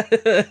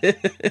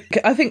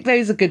 I think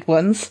those are good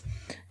ones.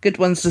 Good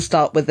ones to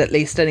start with, at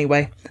least,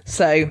 anyway.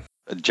 So,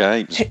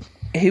 James.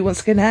 Who wants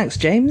to go next?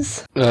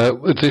 James?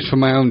 Is this for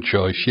my own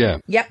choice? Yeah.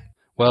 Yep.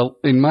 Well,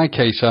 in my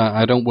case,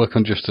 I don't work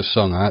on just a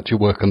song. I actually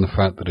work on the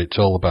fact that it's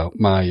all about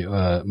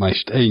my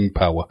staying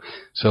power.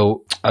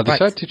 So I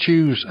decided to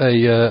choose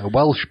a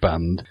Welsh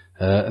band,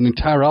 an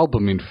entire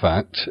album, in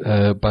fact,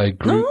 by a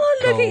group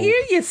look at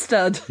you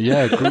stud.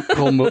 Yeah, a group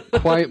called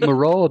Quiet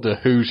Marauder,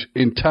 whose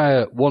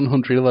entire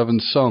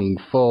 111-song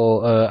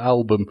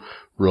album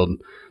run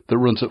that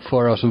runs at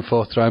 4 hours and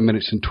 49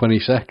 minutes and 20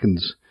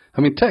 seconds.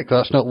 I mean, technically,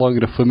 that's not long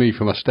enough for me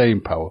for my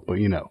staying power, but,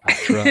 I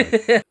try.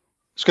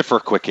 It's good for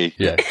a quickie.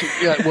 Yeah.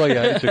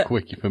 It's a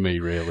quickie for me,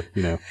 really,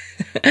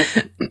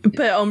 Put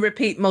it on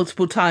repeat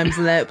multiple times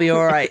and then it'll be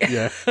all right.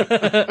 Yeah.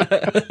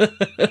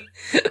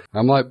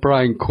 I'm like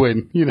Brian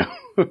Quinn, Too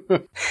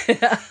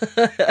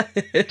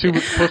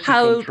much pussy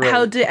control.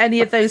 How do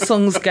any of those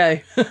songs go?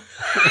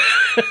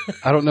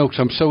 I don't know, because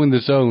I'm so in the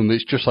zone,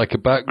 it's just like a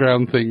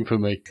background thing for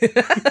me.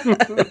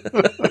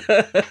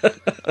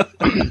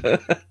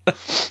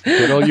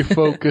 Get all your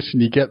focus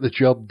and you get the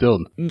job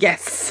done.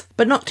 Yes,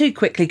 but not too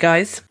quickly,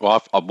 guys.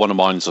 Well, one of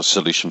mine's a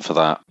solution for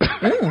that.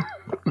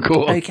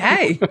 Go on.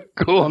 Okay.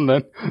 Go on,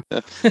 then.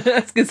 I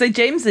was going to say,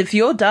 James, if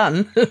you're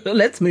done,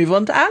 let's move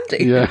on to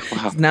Andy. Yeah.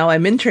 Wow. Now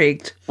I'm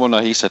intrigued. Well,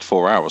 no, he said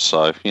 4 hours,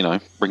 so,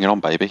 bring it on,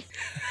 baby.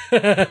 I'm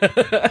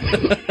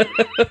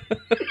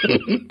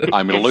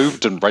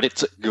lubed and ready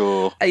to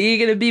go. Are you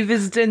going to be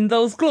visiting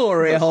those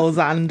glory holes,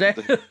 Andy?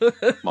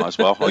 Might as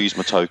well. I'll use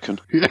my token.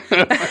 It's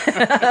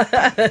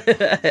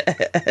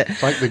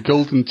like the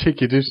golden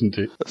ticket, isn't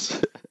it?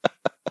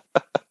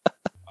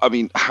 I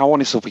mean, how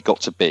honest have we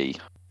got to be?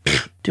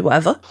 Do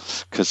whatever.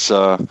 Because,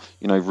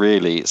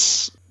 really,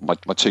 it's my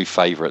 2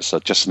 favourites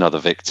are Just Another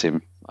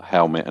Victim,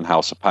 Helmet, and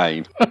House of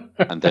Pain.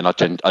 And then I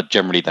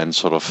generally then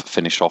sort of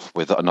finish off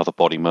with Another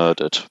Body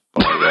Murdered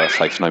by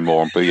Faith No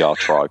More and Booyah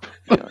Tribe.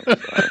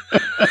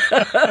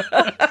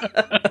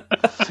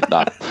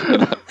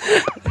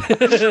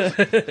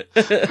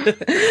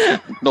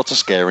 Not to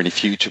scare any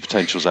future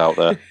potentials out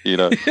there,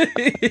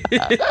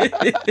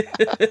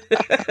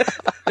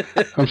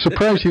 I'm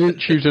surprised you didn't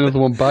choose Another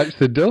One Bites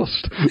the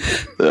Dust.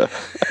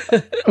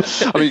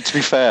 I mean, to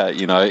be fair,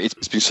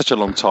 it's been such a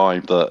long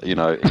time that,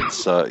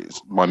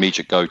 it's my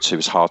immediate go-to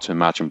is Hard to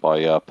Imagine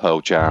by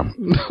Pearl Jam.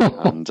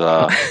 And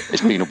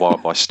it's been a while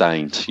by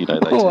Stained. They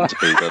tend to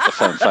be the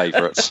firm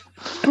favourites.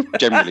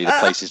 Generally, the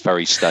place is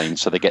very stained,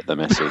 so they get the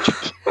message.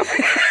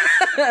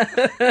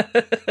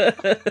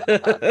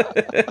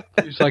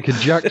 It's like a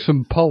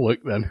Jackson Pollock,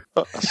 then.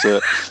 That's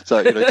it.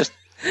 So, just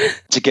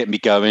to get me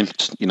going,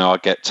 I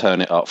get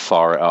Turn It Up,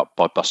 Fire It Up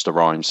by Busta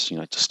Rhymes,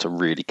 just to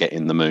really get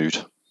in the mood.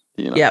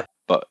 Yep.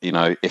 But,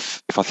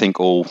 if I think,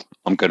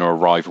 I'm going to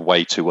arrive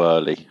way too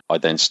early, I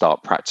then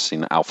start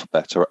practicing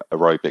Alphabet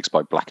Aerobics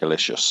by Black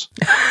Alicious.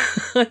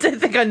 I don't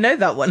think I know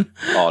that one.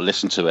 Oh,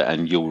 listen to it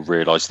and you'll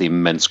realise the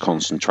immense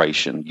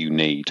concentration you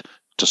need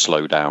to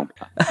slow down.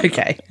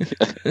 Okay.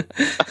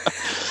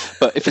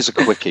 But if it's a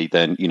quickie,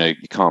 then, you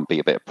can't beat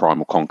a bit of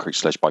Primal Concrete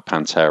Sledge by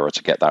Pantera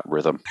to get that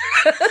rhythm.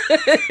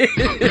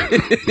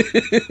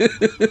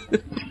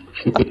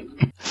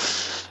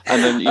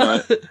 And then,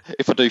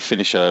 if I do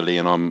finish early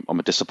and I'm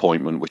a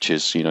disappointment, which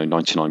is,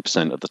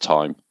 99% of the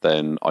time,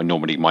 then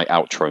my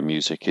outro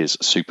music is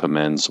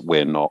Superman's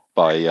We're Not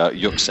by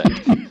Yuxek.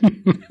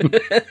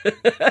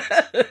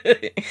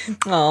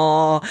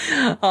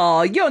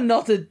 Oh, you're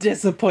not a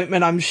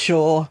disappointment, I'm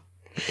sure.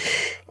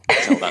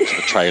 Tell that to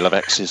the Trail of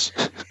X's.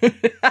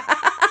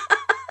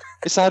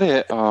 Is that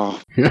it? Oh.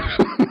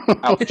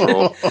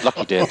 Outdraw.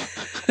 Lucky dip.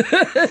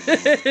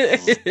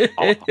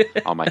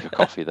 I'll make a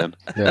coffee then.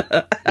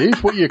 Yeah.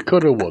 Here's what you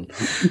could have won.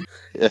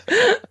 Yeah.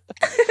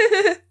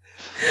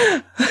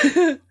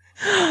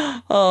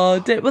 Oh, well,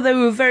 they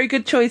were very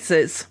good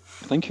choices.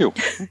 Thank you.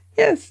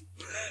 Yes.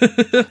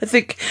 I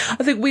think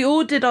we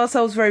all did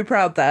ourselves very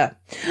proud there.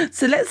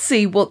 So let's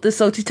see what the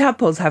Salty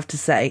Tadpoles have to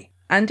say.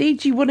 Andy,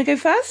 do you want to go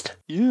first?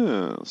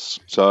 Yes.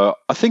 So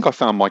I think I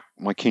found my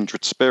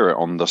kindred spirit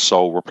on the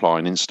Soul reply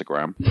on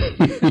Instagram.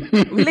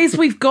 At least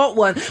we've got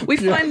one. We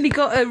finally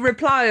got a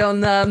reply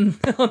on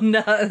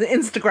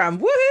Instagram.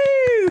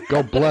 Woohoo!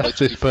 God bless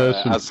this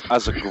person.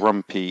 As a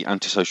grumpy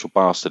antisocial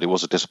bastard, it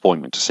was a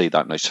disappointment to see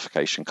that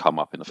notification come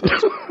up in the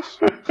first place.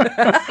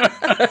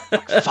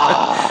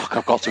 Fuck,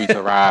 I've got to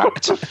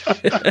interact.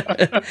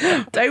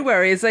 Don't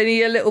worry, it's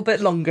only a little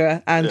bit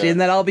longer, Andy, and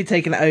then I'll be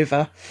taking it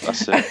over.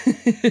 That's it.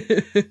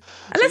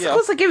 Unless, of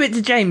course, I give it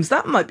to James.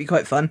 That might be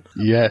quite fun.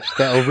 Yes,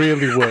 that'll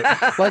really work.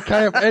 Like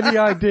I have any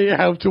idea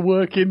how to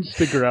work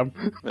Instagram.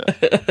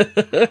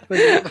 Like,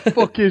 what the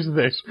fuck is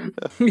this?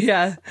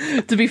 Yeah,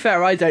 to be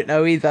fair, I don't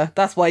know either.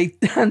 That's why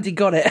Andy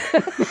got it.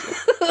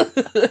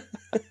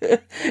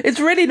 It's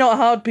really not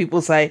hard,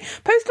 people say.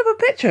 Post up a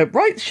picture,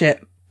 write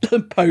shit.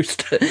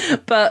 Post.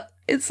 But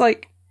it's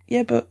like,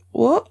 yeah, but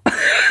what?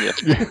 Yeah.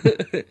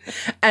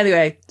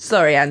 Anyway,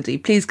 sorry, Andy.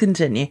 Please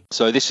continue.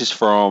 So this is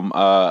from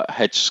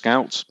Hedge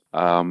Scout,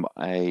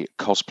 a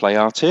cosplay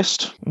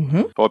artist,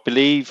 who I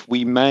believe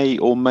we may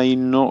or may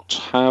not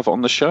have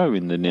on the show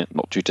in the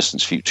not too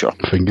distant future.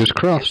 Fingers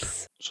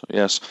crossed.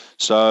 Yes.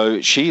 So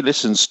she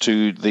listens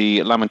to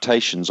the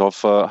lamentations of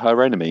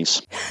her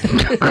enemies.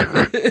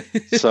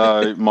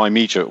 So my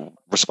immediate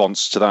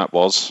response to that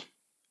was,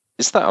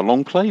 is that a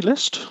long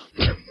playlist?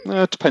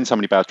 It depends how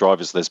many bad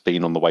drivers there's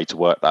been on the way to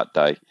work that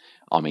day.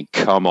 I mean,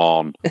 come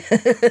on.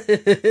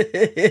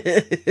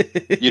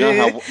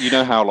 You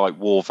know how like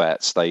war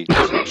vets, they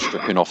just like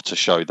stripping off to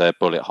show their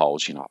bullet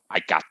holes. You know,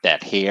 I got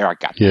that here, I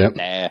got that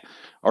there.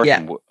 I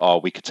reckon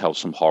we could tell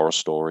some horror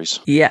stories.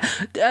 Yeah.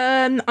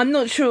 I'm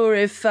not sure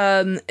if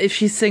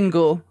she's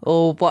single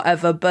or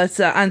whatever, but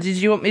Andy, do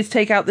you want me to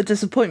take out the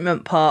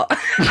disappointment part?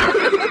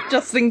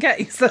 Just in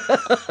case.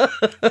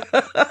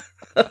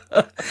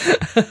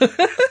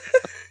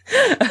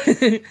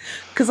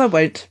 Because I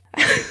won't.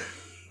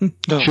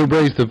 She'll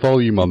raise the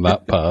volume on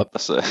that part.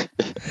 That's it.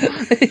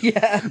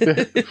 Yeah.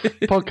 The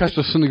podcast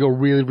will suddenly go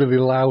really, really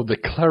loud. The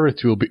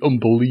clarity will be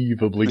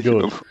unbelievably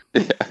good.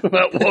 Yeah.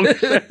 That one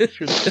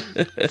section.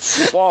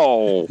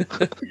 Whoa.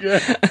 Yeah.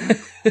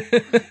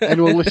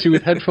 Anyone listening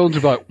with headphones are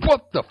like,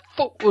 what the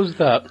fuck was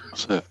that?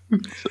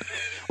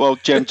 Well,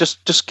 Jen,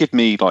 just give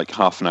me like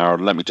half an hour.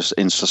 Let me just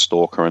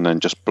Insta-stalk her and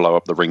then just blow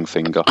up the ring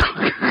finger.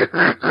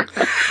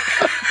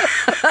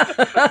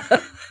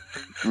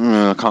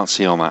 I can't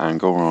see on that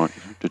angle, right?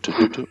 Oh,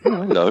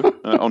 hello.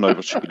 Oh no, I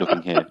should be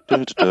looking here.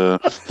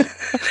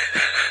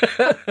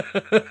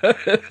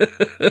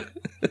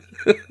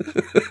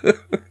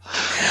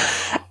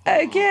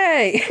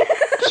 Okay.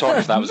 Sorry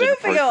if that was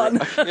moving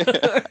on.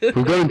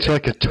 We're going to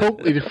like a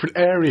totally different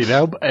area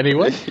now, but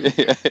anyway.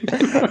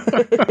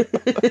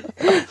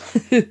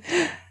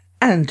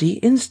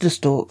 Andy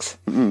Insta-stalks.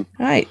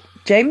 Right.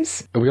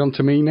 James? Are we on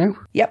to me now?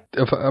 Yep.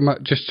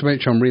 Just to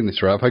make sure I'm reading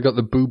this right, have I got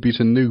the boobies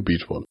and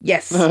newbies one?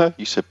 Yes.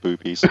 You said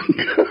boobies.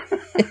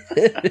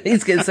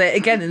 He's going to say it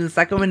again in a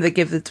second when they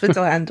give the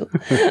Twitter handle.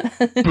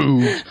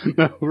 Boobs.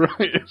 No,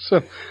 right.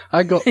 So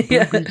I got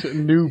boobies and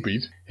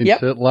newbies.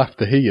 Insert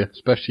laughter here,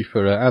 especially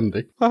for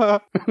Andy.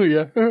 Yeah.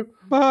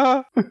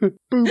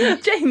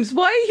 James,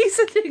 why are you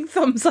sending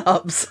thumbs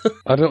ups?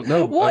 I don't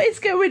know. What is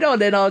going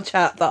on in our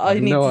chat that I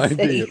need to see?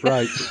 No idea.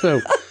 Right,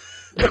 so...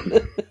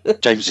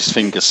 James's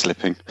fingers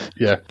slipping.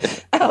 Yeah.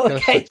 Oh,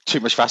 okay.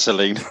 Too much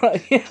Vaseline.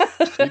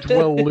 It's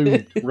well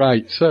lubed.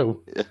 Right,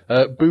 so,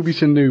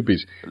 boobies and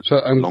newbies. So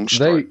long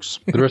strokes.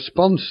 The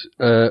response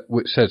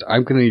which says,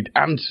 I'm going to need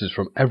answers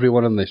from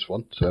everyone on this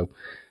one. So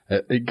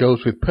it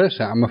goes with,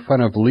 personally, I'm a fan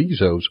of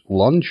Lizzo's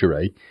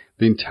Lingerie,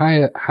 the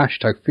entire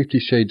hashtag 50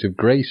 Shades of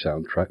Grey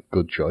soundtrack,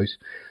 good choice,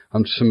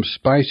 and some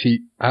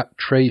spicy at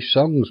Trey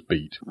Songs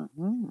beat.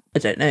 I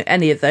don't know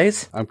any of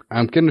those.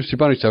 I'm going to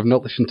be honest, I've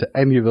not listened to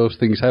any of those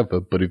things ever,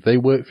 but if they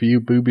work for you,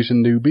 boobies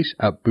and newbies,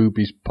 at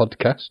Boobies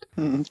Podcast.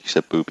 You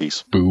said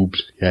boobies.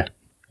 Boobs, yeah.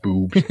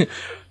 Boobs.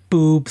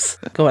 Boobs.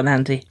 Go on,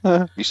 Andy.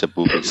 You said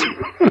boobies.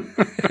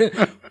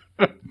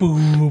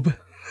 Boob.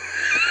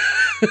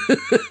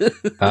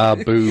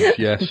 Boobs,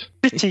 yes.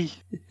 Bitty.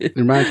 It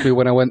reminds me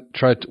when I went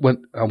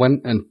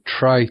and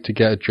tried to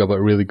get a job at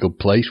a really good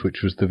place,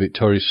 which was the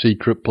Victoria's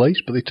Secret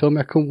place, but they told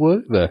me I couldn't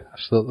work there. I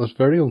thought that was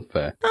very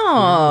unfair.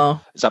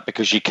 Oh. Is that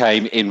because you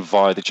came in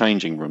via the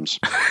changing rooms?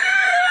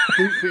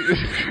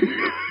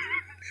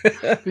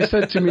 They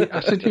said to me, I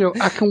said,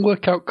 I can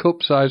work out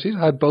cup sizes.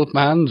 I had both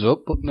my hands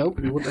up, but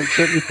nobody wouldn't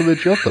accept me for the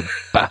job, the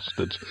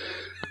bastards.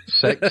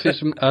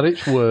 Sexism at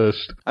its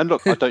worst. And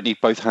look, I don't need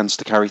both hands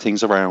to carry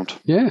things around.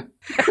 Yeah.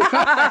 See,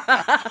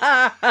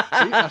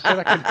 I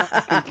said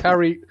I can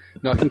carry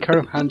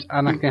hands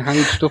and I can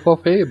hang stuff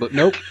off here, but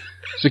nope.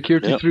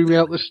 Security threw me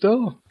out the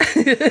store.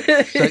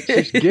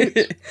 Sexist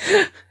git.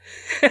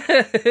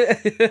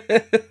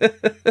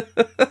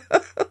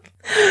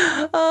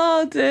 Oh,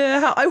 Oh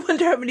dear, I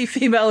wonder how many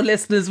female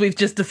listeners we've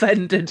just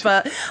offended,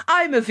 but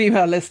I'm a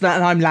female listener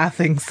and I'm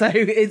laughing, so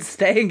it's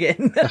staying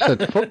in. I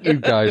said, fuck you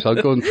guys,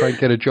 I'll go and try and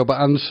get a job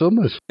at Ann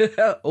Summers.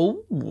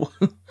 Oh,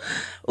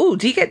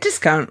 do you get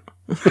discount?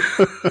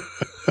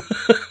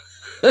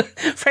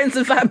 Friends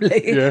and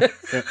family. Yeah.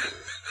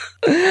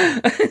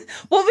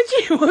 What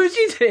would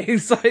you do?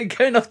 Sorry,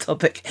 going off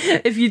topic.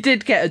 If you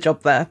did get a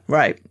job there,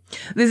 right?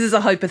 This is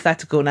a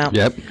hypothetical now.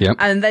 Yep.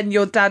 And then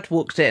your dad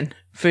walked in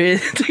to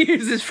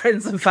use his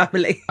friends and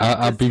family.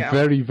 I'd be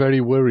very, very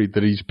worried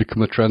that he's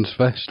become a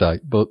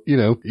transvestite, but,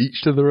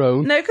 each to their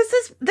own. No,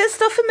 because there's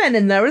stuff for men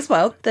in there as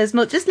well. There's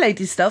not just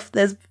lady stuff.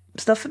 There's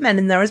stuff for men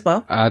in there as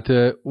well. I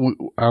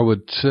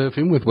would serve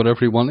him with whatever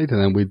he wanted,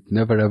 and then we'd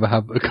never ever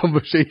have a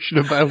conversation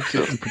about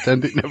it and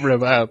pretend it never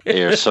ever happened.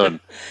 Here, son,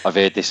 I've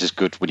heard this is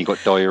good when you got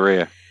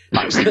diarrhea.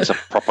 Things are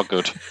proper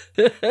good.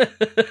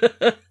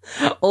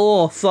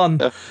 Oh, son.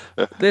 Can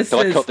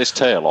I cut this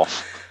tail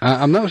off?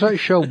 I'm not exactly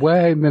sure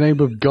where in the name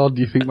of God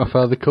you think my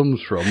father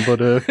comes from, but...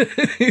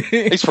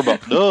 He's from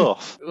up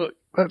north.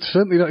 That's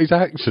certainly not his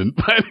accent,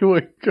 but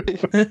anyway.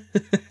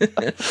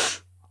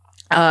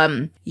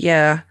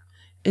 Yeah.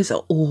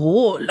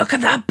 Look at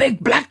that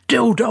big black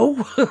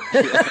dildo.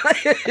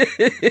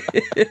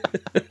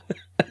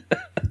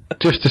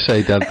 Just to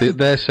say, Dad,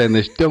 they're saying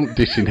this, don't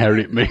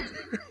disinherit me.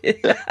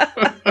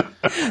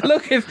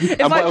 Look, if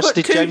and what else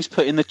did James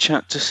put in the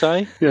chat to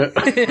say? Yeah.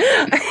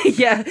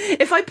 Yeah,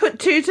 if I put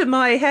 2 to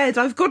my head,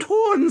 I've got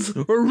horns.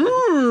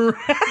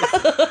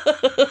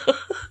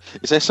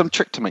 Is there some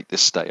trick to make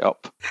this stay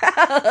up?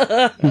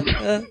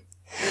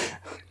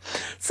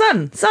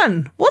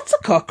 Son, what's a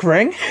cock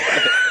ring?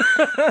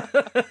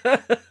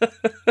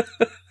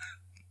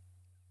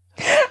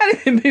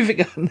 Anyway,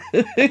 moving on.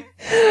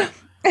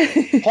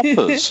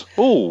 Hoppers.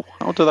 Oh,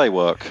 how do they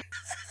work?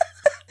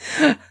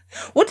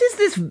 What is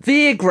this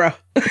Viagra?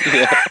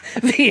 Yeah.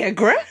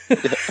 Viagra?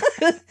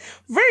 Yeah.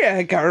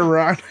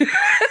 Viagra.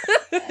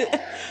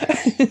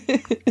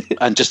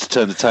 And just to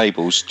turn the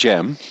tables,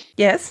 Jem.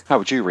 Yes. How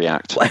would you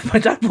react? Well, if my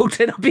dad walked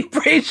in, I'd be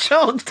pretty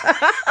shocked.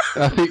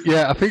 I think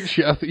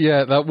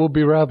that would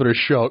be rather a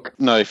shock.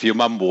 No, if your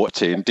mum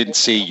walked in, didn't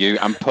see you,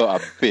 and put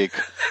a big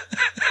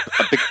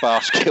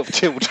basket of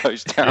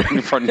dildos down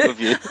in front of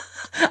you.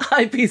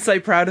 I'd be so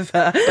proud of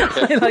her.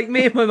 Like,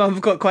 me and my mum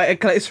have got quite a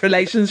close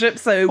relationship,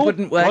 so it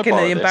wouldn't work in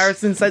an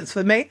embarrassing sense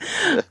for me.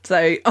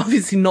 So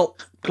obviously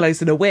not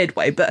close in a weird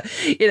way, but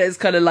it's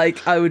kind of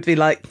like I would be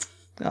like,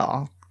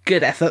 oh,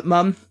 good effort,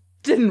 mum.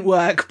 Didn't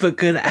work, but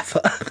good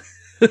effort.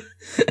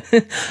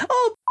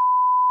 Oh,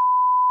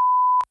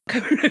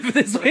 coming over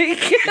this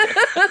week.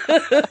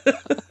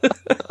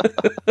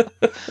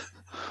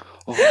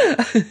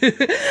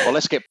 Well,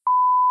 let's get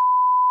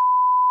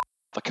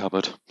the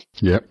cupboard.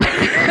 Yep.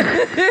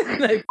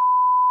 No.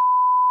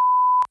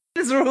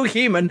 These are all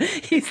human.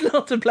 He's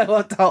not a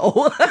blow-up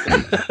doll.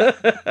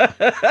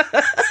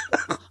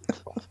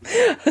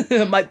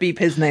 I might beep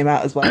his name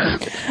out as well.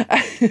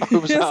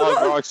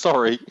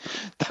 Sorry,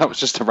 that was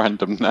just a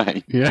random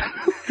name. Yeah.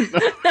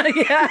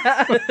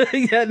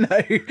 No.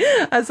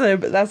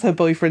 That's her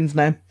boyfriend's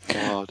name.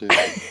 Oh, dude.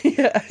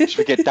 Yeah. Should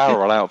we get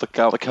Daryl out of the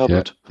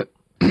cupboard? Yeah.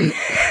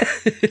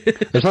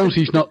 As long as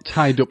he's not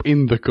tied up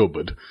in the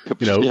cupboard,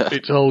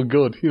 it's all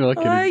good. You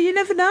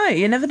never know.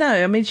 You never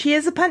know. I mean, she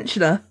is a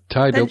pensioner.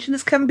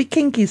 Pensioners can be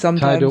kinky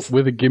sometimes. Tied up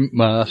with a gimp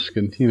mask,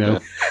 and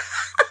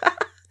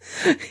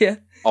Yeah.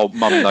 Oh,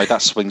 Mum, no,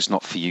 that swing's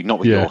not for you. Not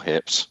with your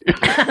hips.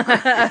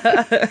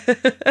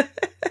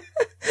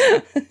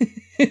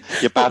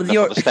 You're bad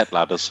enough for the step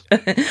ladders.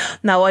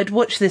 No, I'd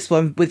watch this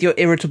one with your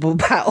irritable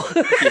pal.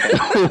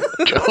 Oh,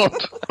 God.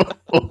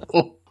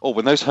 Oh,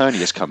 when those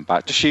hernias come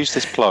back, just use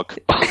this plug.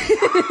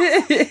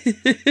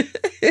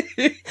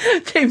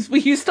 James, will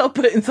you stop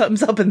putting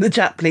thumbs up in the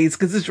chat, please?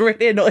 Because it's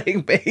really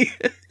annoying me.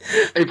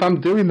 If I'm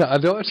doing that, I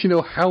don't actually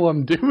know how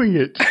I'm doing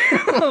it.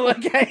 Oh,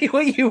 okay.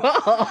 Well, you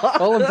are.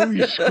 All I'm doing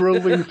is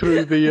scrolling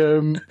through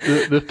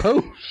the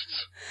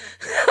posts.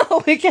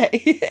 Oh,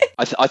 okay.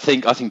 I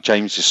think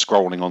James is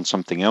scrolling on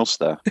something else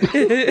there.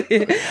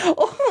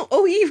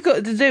 All you've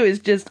got to do is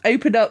just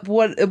open up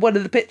one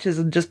of the pictures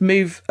and just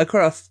move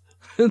across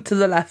to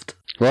the left.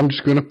 Well, I'm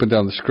just going up and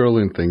down the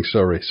scrolling thing,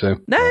 sorry. So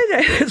No,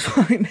 it's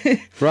fine.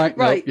 Right.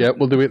 No, yeah,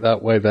 we'll do it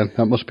that way then.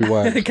 That must be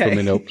why it's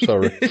coming up,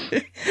 sorry.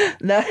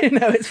 No,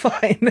 it's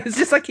fine. It's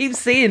just I keep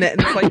seeing it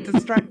and it's like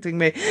distracting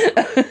me.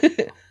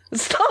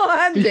 Stop,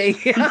 Andy!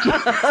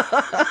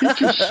 He's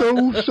just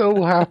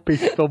so happy.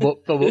 Thumb up.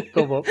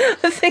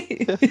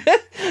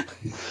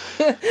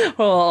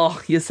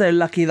 Oh, you're so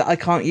lucky that I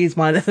can't use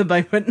mine at the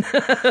moment.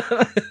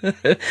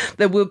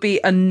 There will be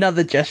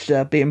another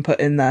gesture being put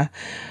in there.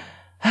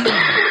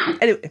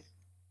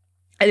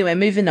 Anyway,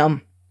 moving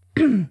on.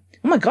 Oh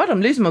my God,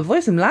 I'm losing my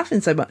voice. I'm laughing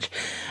so much.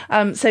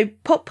 So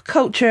Pop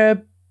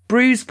Culture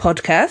Brews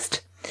podcast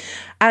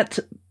at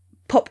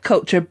Pop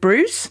Culture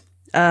Brews,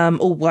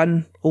 all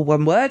one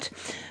word,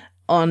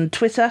 on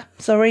Twitter.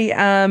 Sorry,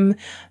 the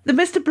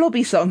Mr.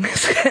 Blobby song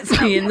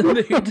gets me in the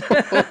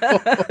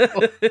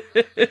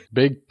mood.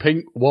 Big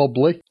pink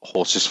wobbly.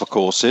 Horses for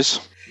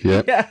courses.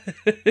 Yeah. Yeah.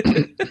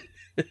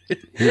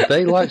 If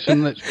they like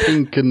something that's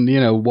pink and,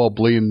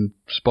 wobbly and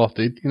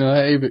spotted,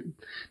 hey, if it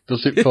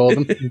does it for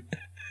them.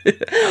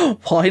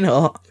 Why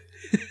not?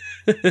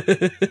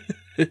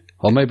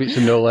 Or maybe it's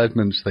a Noel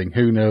Edmonds thing.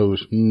 Who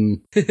knows?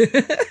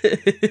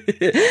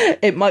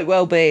 It might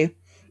well be.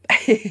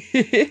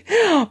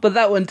 But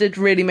that one did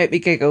really make me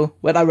giggle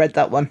when I read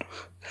that one.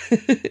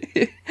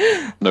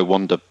 No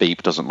wonder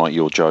Beep doesn't like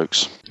your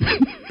jokes.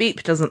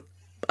 Beep doesn't.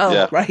 Oh,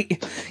 Yeah.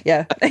 right.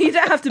 Yeah. You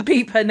don't have to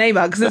beep her name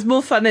out because it's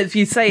more fun if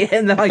you say it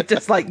and then I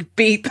just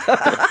beep.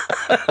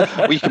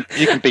 Well,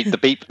 you can beep the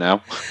beep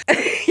now.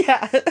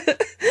 Yeah.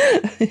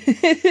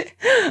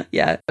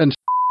 Yeah. And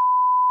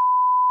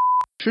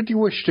should you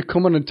wish to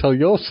come on and tell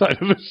your side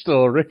of the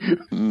story?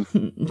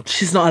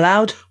 She's not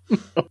allowed.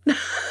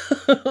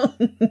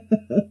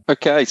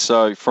 Okay,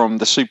 so from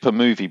the Super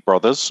Movie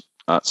Brothers,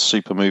 that's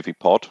Super Movie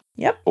Pod.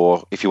 Yep.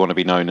 Or if you want to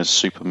be known as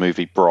Super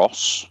Movie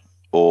Bros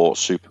or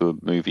Super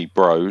Movie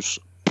Bros.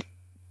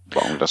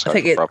 But I'm just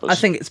going for brothers.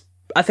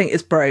 I think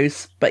it's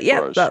bros. But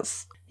yeah,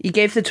 Bros. you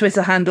gave the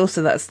Twitter handle,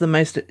 so that's the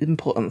most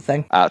important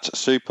thing. At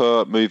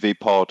Super Movie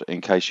Pod,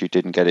 in case you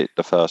didn't get it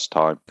the first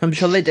time. I'm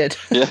sure they did.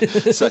 Yeah.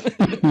 So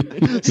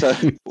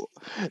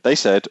they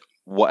said,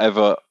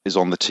 whatever is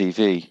on the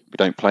TV, we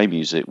don't play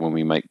music when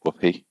we make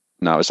Whoopi.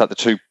 Now, is that the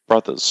two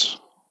brothers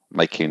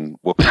making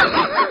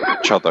Whoopi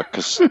each other?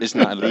 Because isn't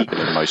that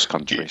illegal in most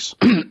countries?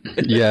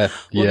 Yeah.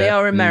 Well, they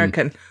are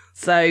American.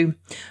 So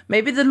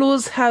maybe the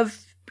laws have,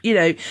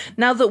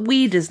 now that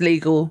weed is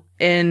legal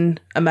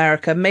in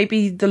America,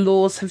 maybe the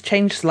laws have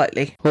changed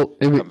slightly. Well,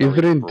 if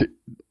they're in,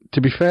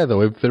 to be fair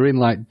though, if they're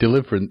in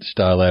Deliverance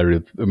style area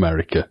of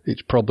America,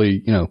 it's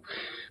probably,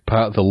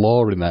 part of the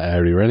law in that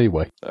area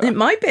anyway. It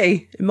might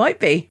be.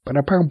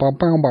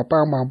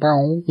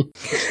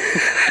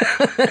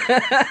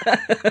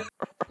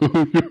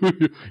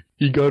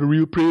 You got a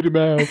real pretty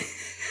mouth.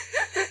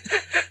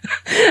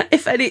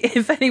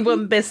 If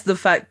anyone missed the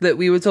fact that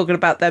we were talking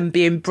about them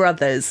being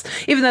brothers,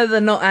 even though they're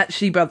not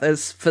actually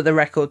brothers for the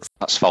record.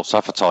 That's false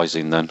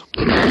advertising then.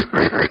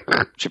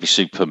 Should be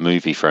Super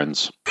Movie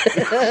Friends.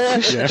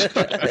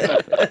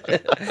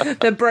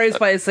 They're bros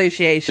by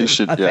association,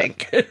 I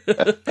think.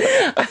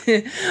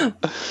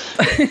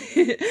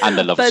 And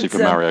they love Super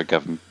Mario,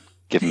 give them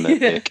their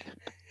dick.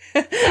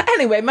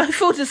 Anyway, my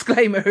full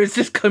disclaimer has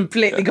just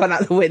completely gone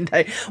out the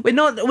window. We're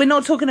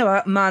not talking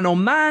about man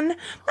on man.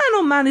 Man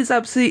on man is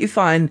absolutely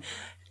fine.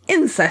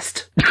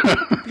 Incest,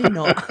 probably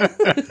not.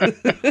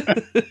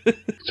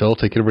 It's all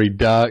taken a very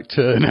dark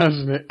turn,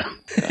 hasn't it?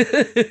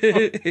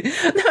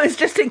 No, it's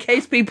just in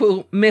case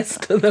people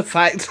missed the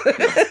fact.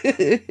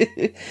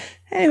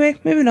 Anyway,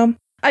 moving on.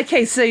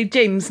 Okay, so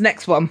James,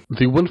 next one.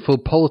 The wonderful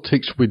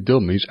Politics with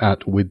Dummies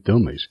at With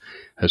Dummies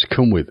has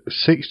come with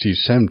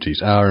 60s,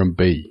 70s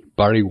R&B,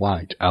 Barry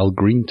White, Al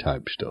Green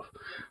type stuff.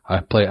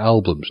 I play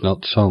albums,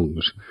 not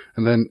songs.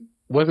 And then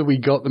whether we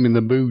got them in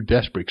the mood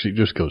desperate, because it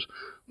just goes,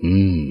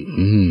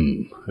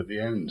 at the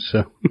end.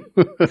 So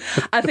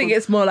I think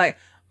it's more like,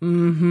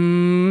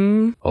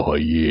 oh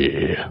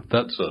yeah,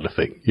 that sort of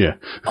thing. Yeah.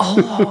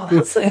 Oh,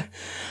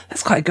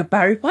 that's quite a good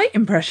Barry White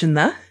impression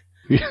there.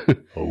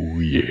 Oh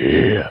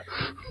yeah.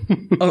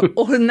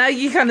 Oh, now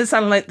you kind of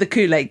sound like the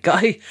Kool-Aid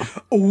guy.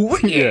 Oh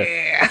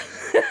yeah.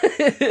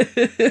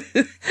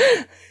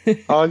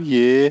 Oh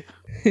yeah.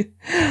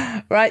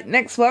 Right,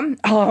 next one.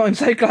 Oh, I'm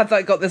so glad that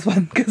I got this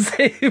one because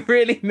it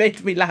really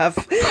made me laugh.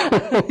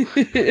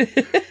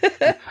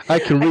 I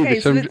can read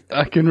this. So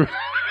I can.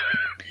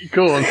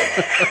 Go on.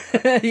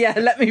 Yeah,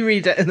 let me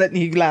read it and then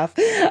you laugh.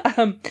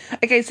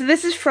 Okay, so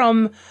this is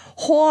from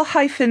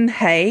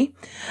Whore-Hey,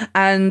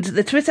 and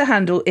the Twitter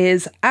handle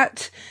is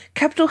at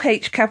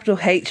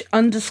 @H_Empire.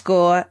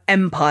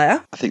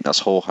 I think that's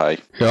Jorge.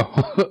 Yeah,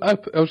 I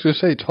was going to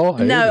say it's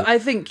Jorge. No, I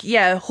think,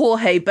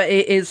 Jorge, but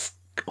it is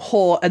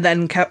whore and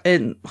then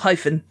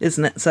hyphen,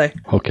 isn't it? So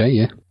okay,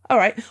 yeah. All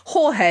right,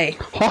 Jorge.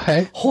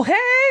 Jorge.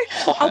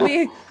 Are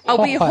we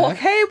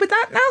Jorge with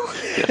that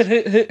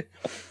now?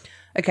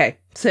 Okay,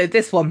 so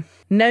this one.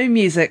 No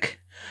music,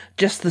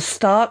 just the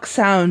stark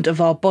sound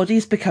of our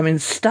bodies becoming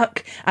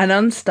stuck and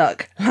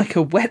unstuck like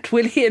a wet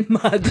willy in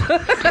mud.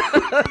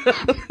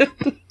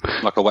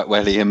 Like a wet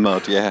willy in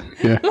mud, yeah.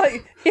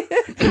 Like,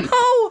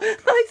 oh,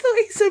 I thought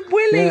he said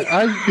willy.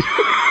 Yeah,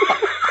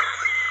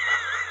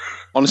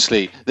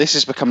 Honestly, this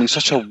is becoming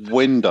such a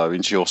window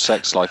into your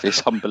sex life.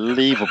 It's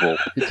unbelievable.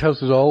 It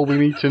tells us all we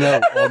need to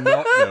know or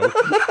not know.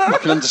 I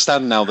can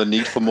understand now the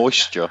need for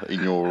moisture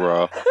in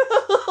your...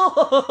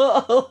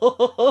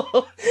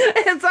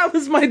 That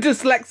was my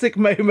dyslexic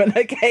moment,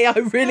 okay? I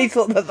really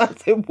thought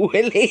that's a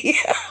willy.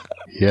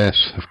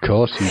 Yes, of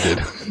course you did.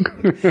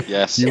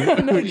 Yes.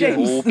 No,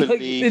 James, all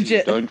believe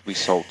legit. you, don't we,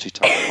 salty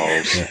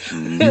tadpoles? Yes.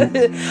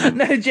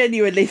 No,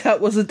 genuinely, that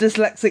was a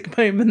dyslexic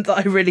moment that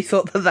I really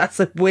thought that's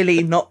a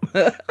willy, not...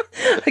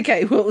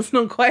 Okay, well, it's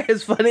not quite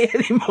as funny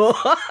anymore.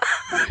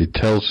 It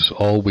tells us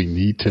all we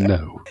need to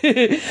know.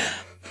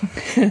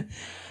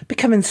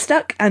 Becoming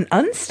stuck and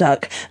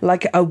unstuck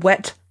like a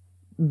wet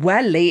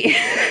welly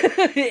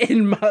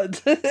in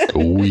mud.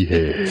 Oh,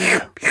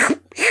 yeah.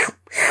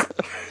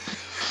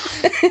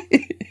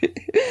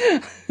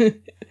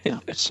 Yeah.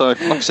 So,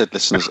 like I said,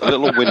 listeners, a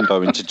little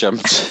window into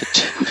Gem's.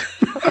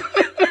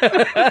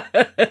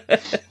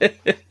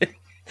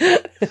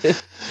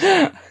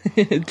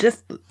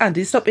 Just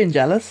Andy, stop being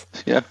jealous.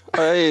 Yeah,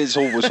 it's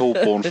all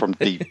born from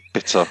deep,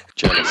 bitter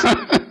jealousy.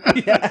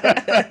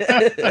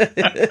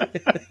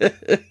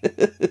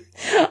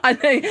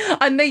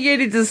 I know you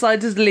only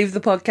decided to leave the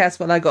podcast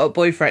when I got a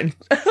boyfriend.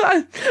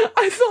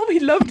 I thought we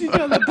loved each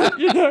other, but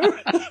you know.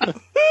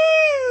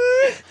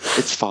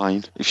 It's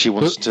fine. If she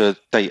wants to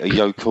date a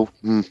yokel,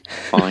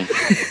 fine.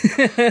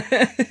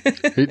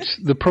 It's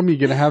the problem you're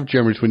going to have,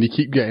 Gemma, is when you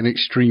keep getting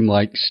extreme,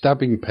 like,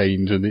 stabbing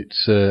pains, and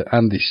it's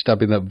Andy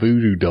stabbing that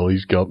voodoo doll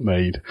he's got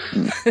made.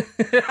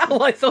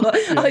 Oh, I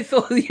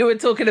thought you were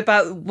talking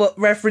about what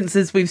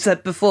references we've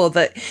said before,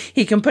 that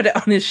he can put it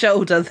on his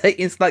shoulder,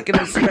 that it's like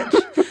going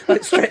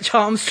to stretch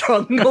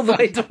Armstrong all the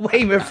way to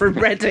Weymouth from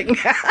Reading.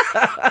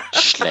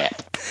 Schlep.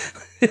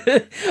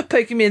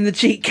 Poking me in the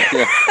cheek.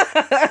 Yeah.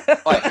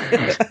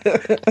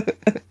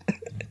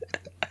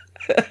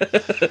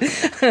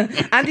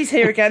 Andy's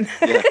here again.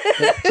 Yeah.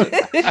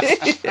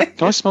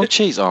 Can I smell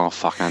cheese? Oh,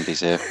 fuck,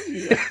 Andy's here.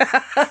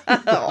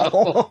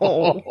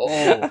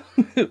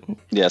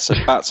 Yeah, so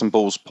Bats and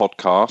Balls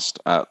podcast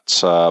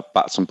at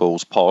Bats and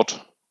Balls pod.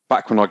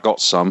 Back when I got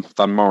some,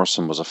 Van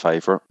Morrison was a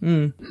favourite.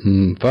 Van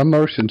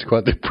Morrison's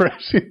quite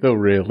depressing, though,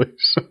 really.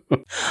 So.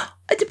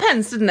 It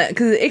depends, doesn't it?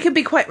 Because it can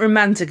be quite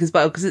romantic as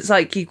well, because it's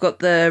like you've got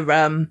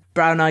the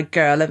brown-eyed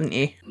girl, haven't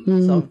you?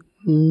 Song.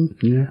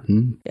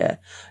 Yeah.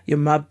 You're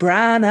my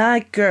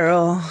brown-eyed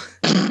girl.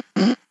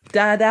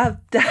 Da, da,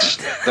 da.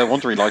 No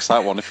wonder he likes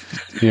that one.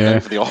 If you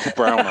go for the old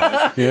brown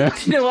eye. Yeah.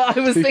 Do you know what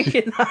I was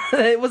thinking?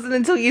 It wasn't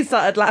until you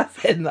started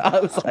laughing that I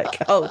was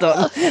like, hold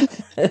on.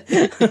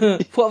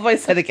 What have I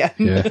said again?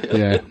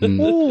 Yeah.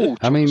 Ooh,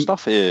 I mean,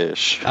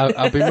 stuffish.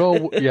 I'd be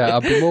more. Yeah,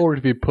 I'd be more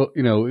if you put.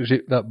 You know, is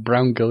it that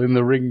Brown Girl in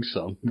the Ring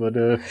song? But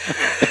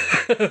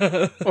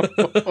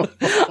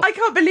I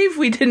can't believe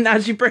we didn't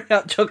actually bring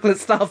up Chocolate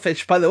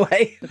Starfish. By the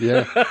way.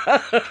 Yeah.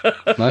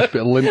 Nice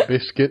bit of Limp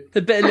Bizkit.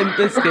 A bit of Limp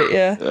Bizkit,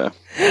 yeah.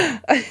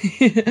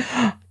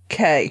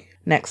 Okay,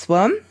 next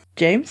one,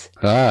 James.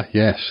 Ah,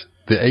 yes,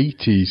 the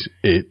 80s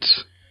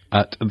It's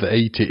at the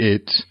 80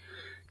 It's.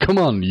 Come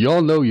on, you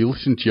all know you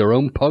listen to your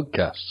own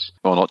podcasts.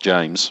 Well, not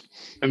James.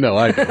 No,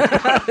 I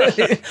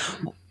don't.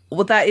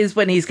 Well, that is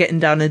when he's getting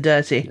down and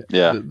dirty.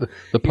 Yeah.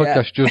 The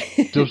podcast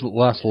just doesn't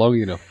last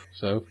long enough,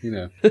 so, you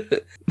know.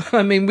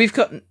 I mean, we've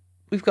got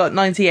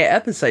 98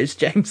 episodes,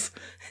 James.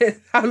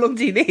 How long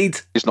do you need?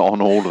 He's not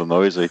on all of them,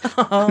 though, is he?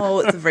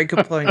 Oh, that's a very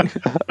good point.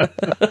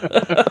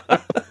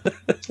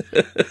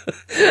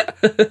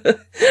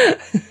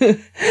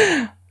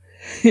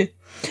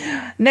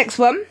 Next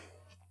one.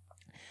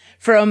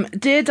 From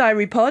Dear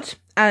Diary Pod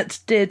at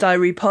Dear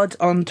Diary Pod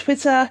on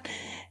Twitter.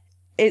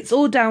 It's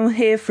all down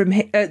here from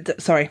here.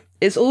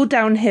 It's all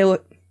downhill.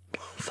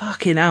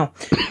 Fucking hell.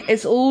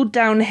 It's all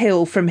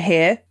downhill from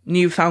here.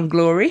 Newfound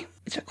Glory.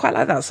 Which I quite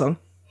like that song.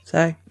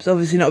 So it's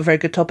obviously not a very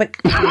good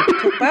topic to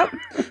talk about.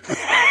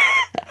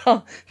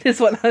 Oh, this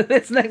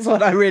next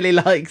one I really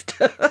liked.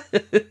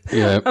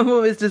 Yeah. I'm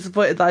always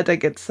disappointed that I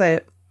don't get to say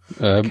it.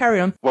 Carry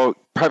on. Well,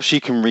 perhaps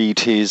you can read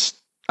his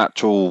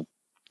actual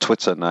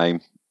Twitter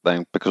name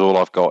then, because all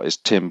I've got is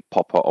Tim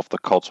Popper of the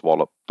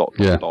Codswallop.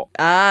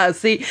 Ah,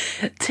 see,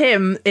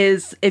 Tim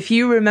is, if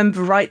you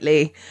remember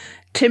rightly,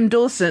 Tim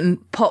Dawson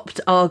popped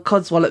our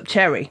Codswallop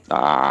cherry.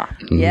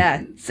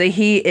 Yeah, so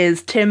he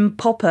is Tim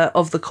Popper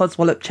of the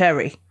Codswallop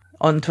cherry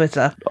on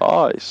Twitter.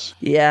 Nice.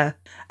 Yeah,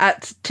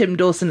 at Tim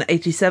Dawson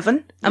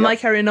 87. Am I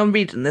carrying on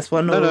reading this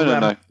one?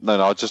 No.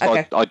 I just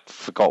I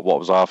forgot what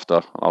was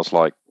after. I was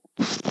like,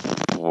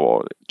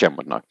 Jem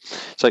would know.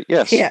 So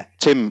yes,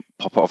 Tim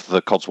Popper of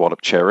the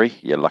Codswallop cherry.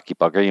 You lucky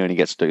bugger. You only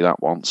get to do that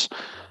once.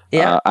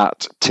 Yeah.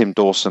 At Tim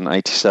Dawson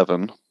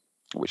 87,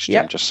 which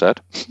Jem just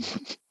said.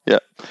 Yeah.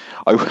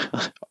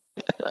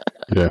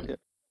 Yeah.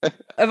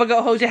 Have I got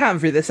to hold your hand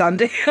through this,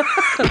 Andy?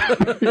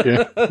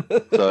 Yeah.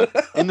 So,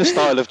 in the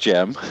style of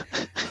Jem.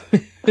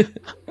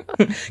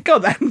 Go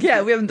on then.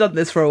 Yeah, we haven't done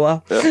this for a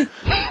while. Yeah.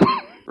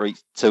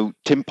 Right. So,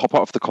 Tim Popper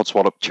of the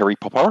Codswallop cherry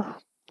popper.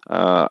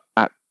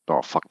 At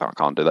fuck that, I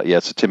can't do that. Yeah,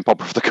 so Tim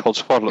Popper of the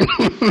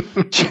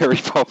Codswallop cherry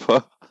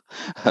popper.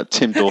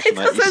 Tim Dawson. It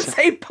doesn't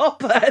say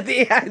Popper at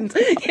the end.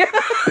 Yeah,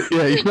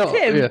 he's not.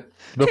 Tim, yeah,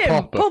 the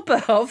Tim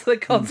Popper of the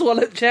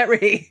Codswallop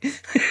cherry.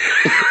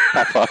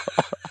 Popper.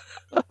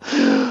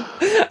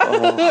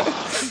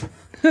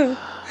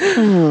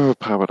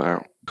 Powered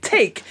out.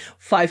 Take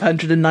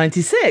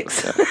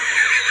 596. Yeah.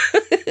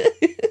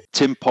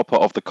 Tim Popper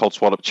of the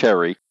Codswallop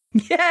cherry.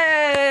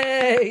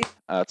 Yay!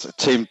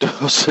 Tim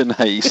Dawson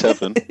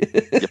 87.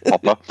 You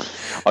popper.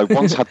 I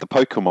once had the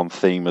Pokemon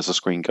theme as the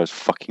screen goes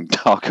fucking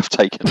dark. I've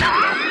taken it.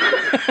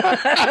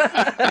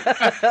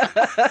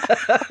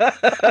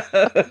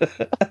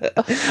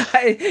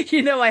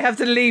 I have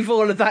to leave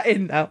all of that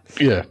in now.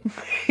 Yeah.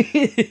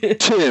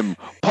 Tim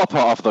Popper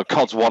of the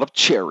Codswallop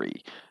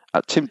cherry.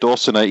 Tim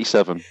Dawson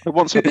 87. I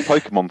once had the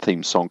Pokemon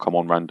theme song come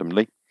on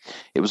randomly.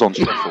 It was on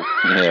shuffle.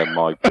 Yeah,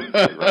 my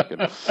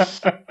reckon.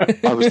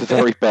 I was the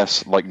very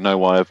best, like no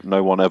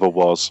one ever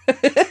was.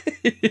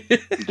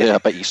 Yeah, I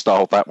bet you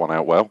styled that one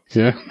out well.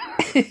 Yeah.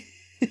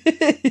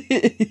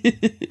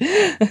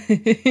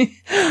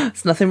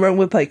 There's nothing wrong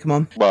with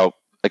Pokemon. Well,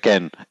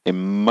 again,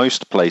 in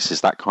most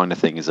places, that kind of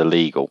thing is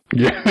illegal.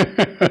 Yeah.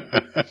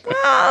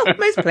 Well,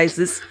 most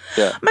places.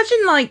 Yeah.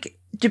 Imagine, like,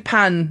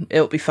 Japan,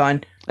 it'll be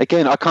fine.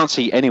 Again, I can't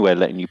see anywhere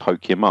letting you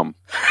poke your mum.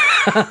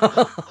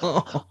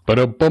 But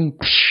a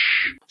bump.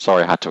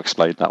 Sorry, I had to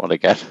explain that one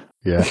again.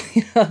 Yeah.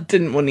 I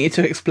didn't want you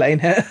to explain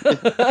it.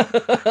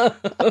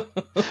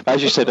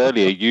 As you said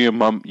earlier, you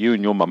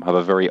and your mum have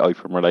a very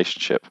open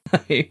relationship.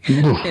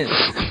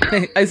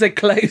 I said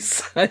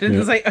close. I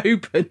didn't say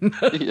open.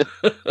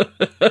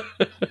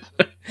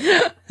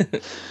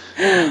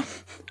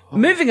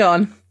 Moving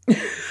on.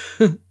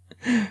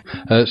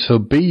 So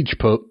Beej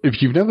put,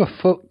 if you've never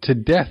fucked to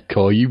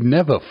deathcore, you've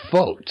never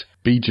fucked.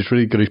 Beej has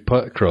really got his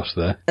point across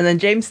there. And then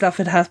James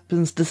Stafford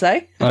happens to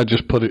say, I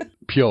just put it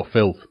pure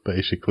filth,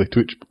 basically, to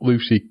which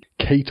Lucy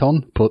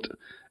Caton put,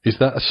 is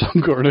that a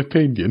song or an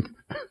opinion?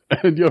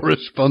 And your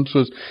response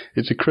was,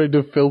 it's a Creed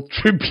of Filth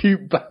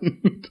tribute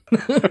band.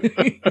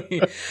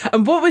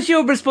 And what was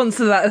your response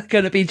to that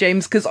going to be,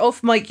 James? Because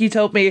off mic you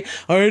told me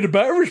I had a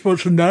better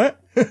response than that.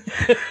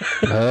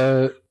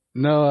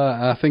 No,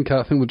 I think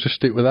we'll just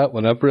stick with that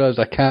one. I've realised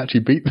I can't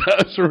actually beat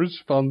that as a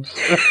response.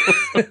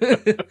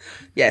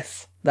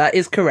 Yes, that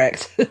is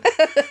correct.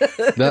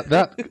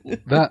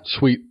 that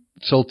sweet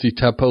salty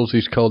tadpoles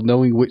is called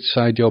knowing which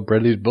side your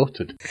bread is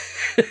buttered.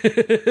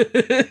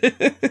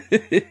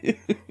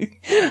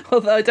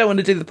 Although I don't want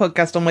to do the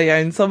podcast on my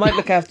own, so I might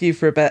look after you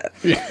for a bit.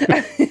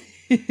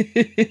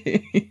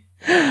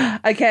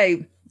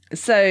 Okay.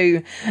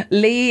 So,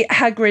 Lee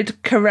Hagrid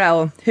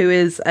Carell, who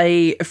is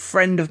a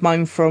friend of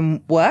mine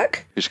from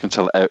work. You just can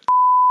tell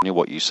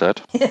what you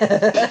said.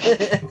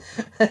 To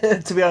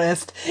be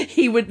honest,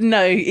 he would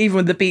know, even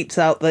with the beeps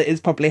out, that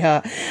it's probably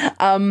her.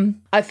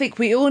 I think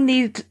we all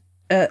need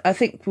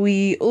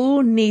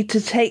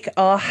to take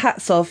our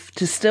hats off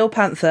to Steel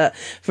Panther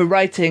for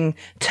writing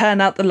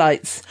 "Turn Out the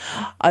Lights."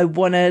 I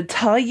want to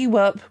tie you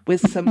up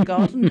with some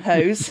garden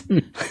hose,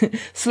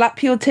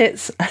 slap your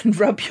tits, and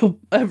rub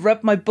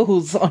my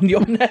balls on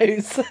your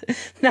nose.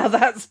 Now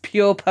that's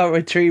pure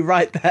poetry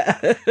right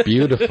there.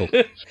 Beautiful.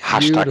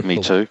 Hashtag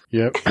me too.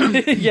 Yep.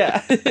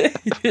 Yeah.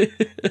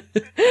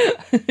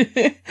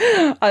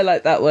 I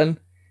like that one.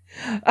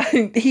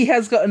 He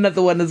has got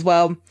another one as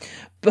well.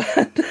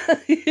 But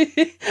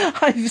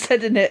I've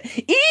said in it,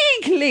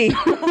 eagerly,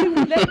 I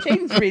will let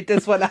James read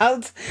this one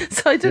out.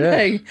 So I don't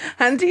know.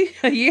 Andy,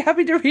 are you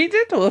happy to read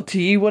it, or do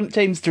you want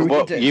James to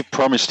read it? You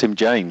promised him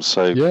James,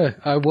 so... Yeah,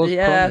 I was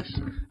promised.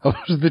 I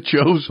was the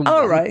chosen one.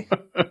 All right.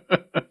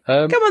 Come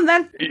on,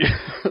 then.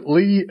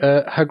 Lee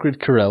Hagrid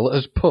Carell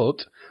has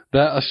put,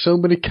 there are so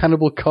many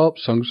Cannibal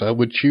Corpse songs I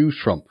would choose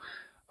from.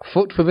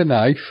 Foot with a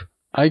Knife,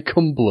 I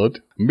Come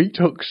Blood, Meat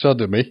Hook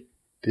Sodomy,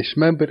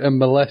 Dismembered and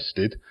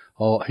Molested,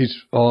 or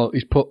he's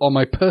put on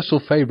my personal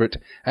favourite,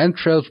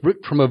 Entrails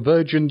Ripped from a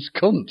Virgin's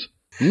Cunt.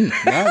 Nice.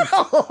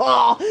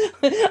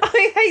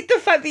 I hate the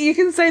fact that you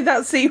can say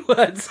that C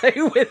word so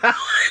without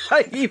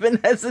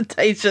even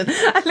hesitation.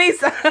 At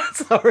least,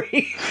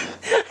 sorry.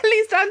 At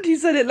least Andy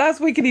said it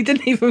last week and he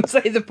didn't even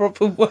say the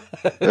proper word.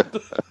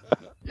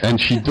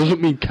 And she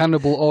doesn't mean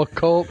cannibal or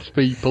corpse,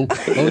 people.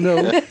 Oh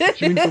no,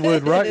 she means the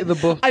word right at the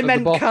bottom. I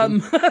meant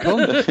cum.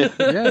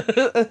 Yeah.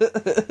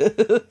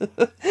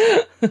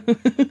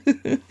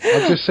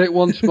 I'll just say it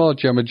once more,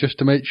 Gemma, just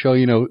to make sure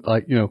you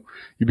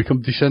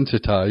become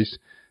desensitised.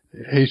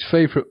 His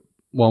favourite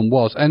one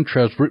was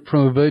Entrails Ripped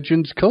from a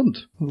Virgin's Cunt.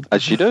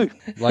 As you do.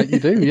 Like you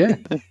do, yeah.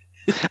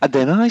 And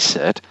then I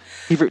said,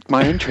 he ripped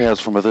my entrails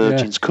from a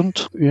virgin's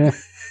cunt. Yeah.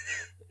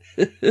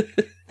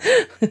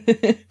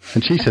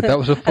 And she said that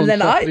was a fun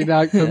Saturday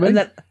night for me.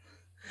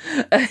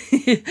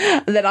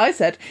 And then I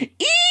said,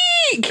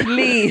 "Eek,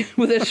 Lee,"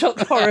 with a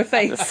shocked horror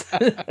face. I'll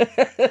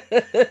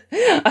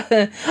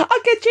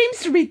get James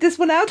to read this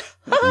one out.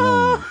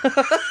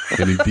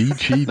 And indeed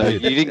she No,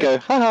 did. you didn't go,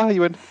 ha ha,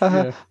 you went, ha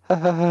ha, ha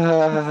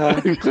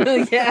ha.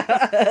 Yeah.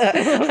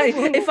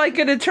 If I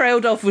could have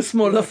trailed off with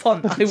smaller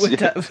font, I would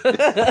have.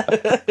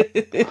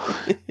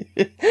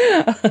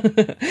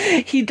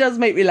 He does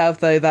make me laugh,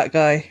 though, that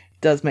guy.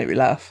 Does make me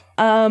laugh.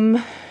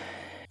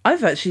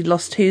 I've actually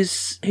lost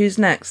who's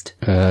next.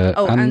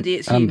 Andy,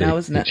 it's you now,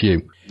 isn't it? It's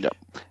you. Yep.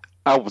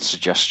 Album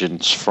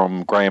suggestions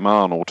from Graham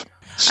Arnold.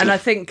 And I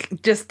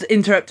think, just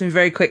interrupting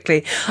very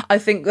quickly, I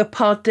think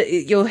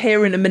you'll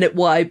hear in a minute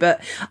why,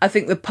 but I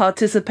think the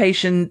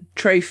participation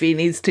trophy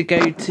needs to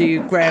go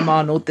to Graham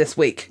Arnold this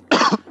week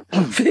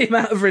for the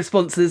amount of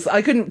responses.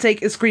 I couldn't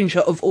take a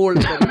screenshot of all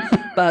of them,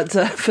 but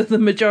for the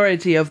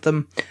majority of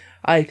them,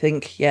 I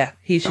think,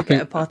 he should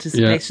get a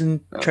participation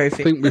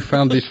trophy. I think we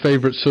found his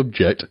favourite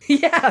subject.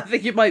 Yeah, I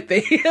think it might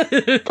be.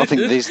 I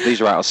think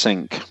these are out of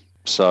sync.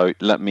 So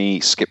let me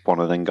skip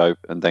one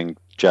and then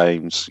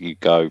James, you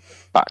go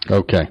back.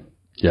 Okay,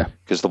 yeah.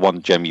 Because the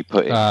one Gem you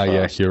put in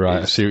yes, you're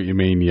right. I see what you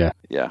mean, yeah.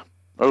 Yeah.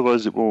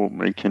 Otherwise it won't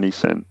make any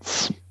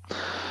sense.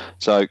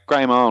 So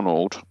Graham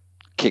Arnold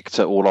kicked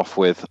it all off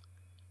with,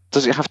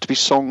 does it have to be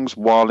songs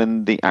while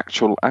in the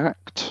actual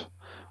act?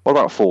 What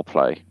about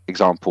foreplay?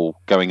 Example,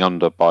 Going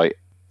Under by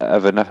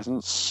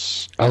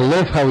Evanescence. I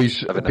love how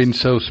he's been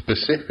so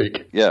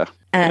specific. Yeah.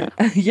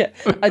 Yeah,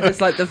 I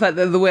just like the fact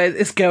that the word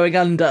is going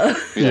under.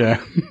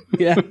 Yeah.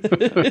 Yeah.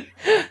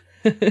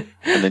 And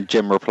then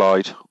Jim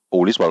replied,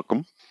 all is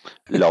welcome.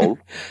 Lol.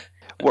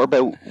 What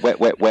about Wet,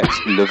 Wet, Wet,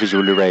 Love is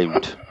all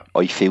around?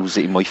 I feels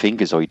it in my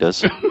fingers, I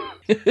does. Note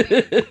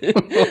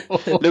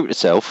to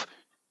self,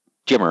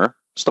 Jimmer,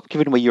 stop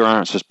giving away your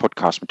answers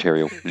podcast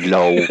material.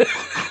 Lol.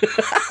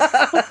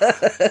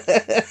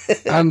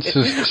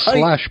 Answers /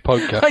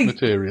 podcast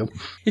material.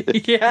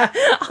 Yeah,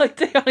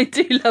 I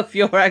do love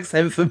your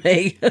accent for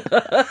me.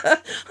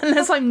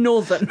 Unless I'm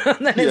northern,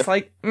 and then it's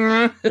like...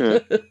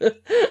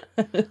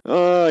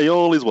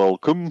 all is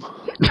welcome.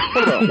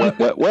 What about Wet,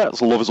 Wet,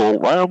 Wet, Love is all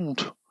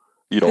round?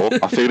 You know,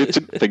 I feel it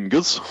in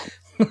fingers.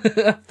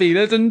 I feel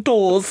it in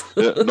doors.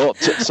 Not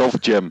tits off,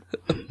 Jim.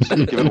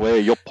 Stop giving away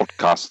your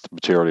podcast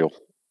material.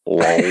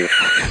 Lol.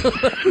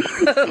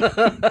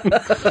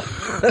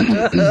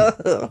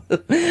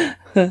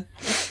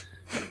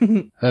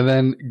 And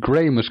then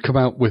Graham has come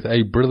out with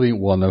a brilliant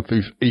one.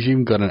 He's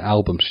even got an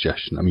album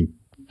suggestion. I mean,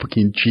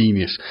 fucking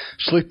genius.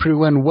 Slippery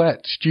When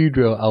Wet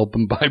studio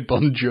album by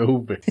Bon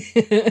Jovi.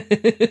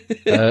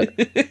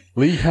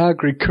 Lee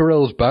Hargreaves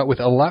Carell's back with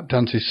A Lap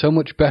Dance is so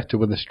much better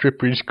when the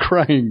stripper is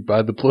crying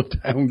by the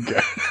Bloodhound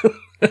Gang.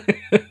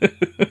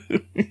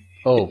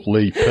 Oh,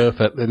 Lee,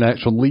 perfect. The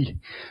next one, Lee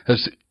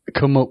has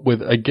come up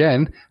with,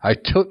 again, I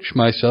Touch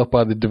Myself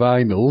by the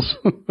Divinals.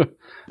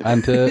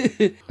 and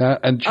Gemma,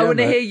 I want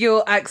to hear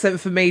your accent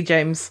for me,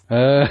 James.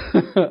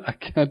 I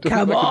can't.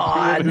 Come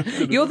on,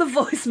 you're the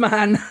voice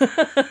man.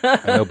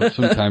 I know, but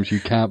sometimes you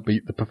can't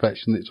beat the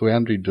perfection that's the way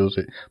Andrew does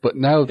it. But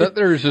now that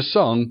there is a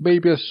song,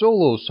 maybe a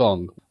solo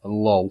song.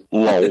 Lol.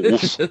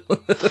 Lols.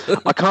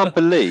 I can't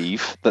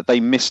believe that they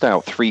missed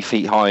out 3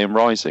 Feet High and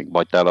Rising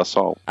by De La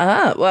Soul.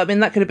 Ah, well, I mean,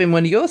 that could have been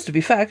one of yours, to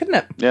be fair, couldn't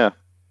it? Yeah.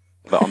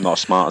 But I'm not as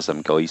smart as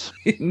them guys.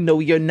 No,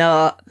 you're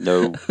not.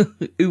 No.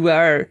 You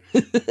are.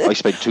 I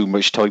spend too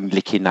much time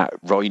licking that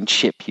rotten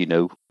chip, you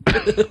know.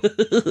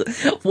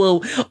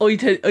 Well,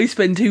 I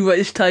spend too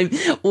much time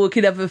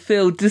walking up a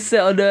field to sit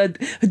on a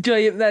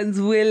giant man's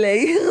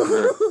willy.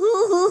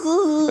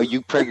 Are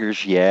you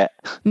preggers yet?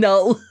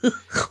 No.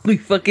 We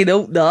fucking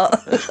hope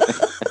not.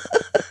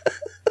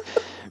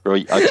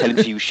 Right, I'll tell him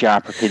to use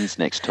sharper pins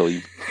next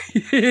time.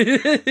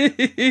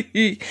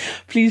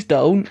 Please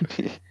don't.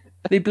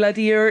 They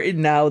bloody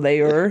hurting now,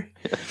 they are.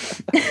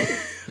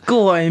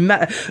 Go on,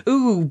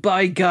 ooh,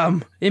 by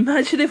gum.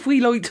 Imagine if we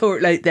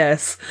talk like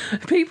this.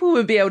 People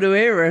wouldn't be able to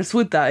hear us,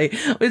 would they?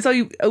 It's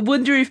like, I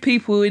wonder if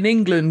people in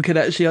England could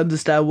actually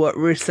understand what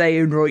we're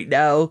saying right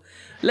now,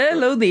 let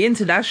alone the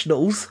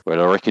internationals. Well,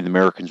 I reckon the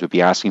Americans would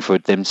be asking for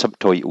them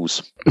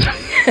subtitles.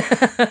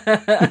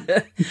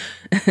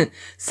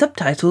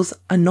 Subtitles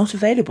are not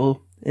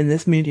available in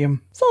this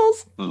medium.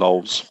 Soz.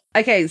 Lols.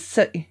 Okay,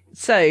 so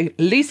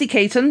Lucy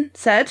Caton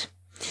said,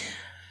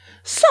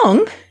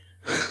 song?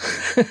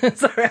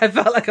 Sorry, I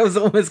felt like I was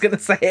almost going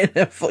to say it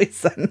in her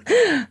voice then.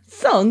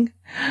 Song?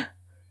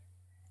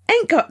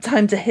 Ain't got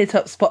time to hit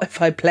up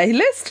Spotify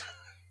playlist.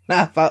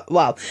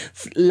 Well,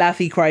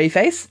 laughy cry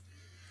face.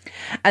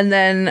 And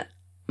then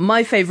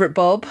my favourite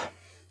Bob.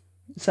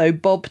 So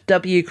Bob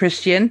W.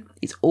 Christian.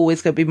 He's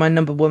always going to be my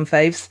number one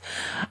faves.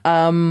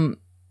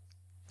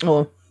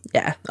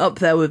 Yeah, up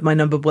there with my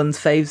number one's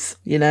faves,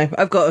 you know.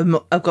 I've got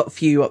a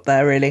few up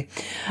there, really.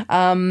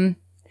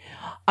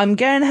 I'm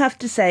going to have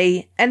to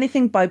say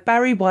anything by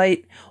Barry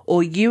White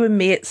or You and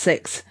Me at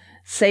 6.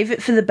 Save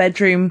it for the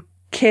bedroom,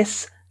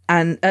 kiss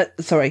and...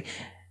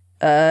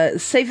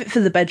 save it for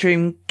the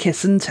bedroom,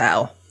 kiss and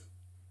tell.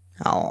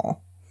 Oh.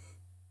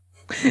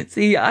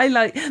 See,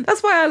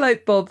 that's why I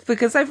like Bob,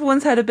 because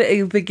everyone's had a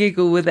bit of a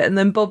giggle with it, and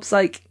then Bob's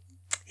like,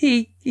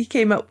 he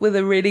came up with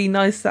a really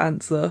nice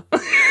answer.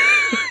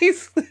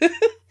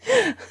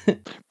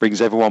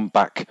 Brings everyone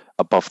back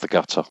above the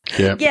gutter.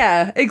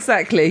 Yeah,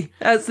 exactly.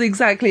 That's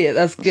exactly it.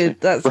 That's good.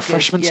 That's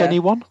refreshments. Good, yeah.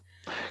 Anyone?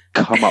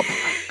 Come up,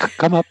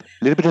 come up. A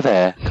little bit of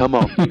air. Come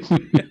on.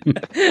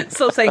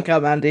 Stop saying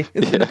 "come," Andy.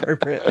 It's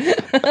inappropriate.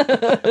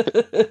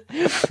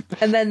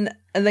 and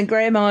then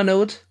Graham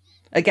Arnold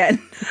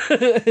again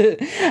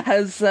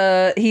has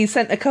he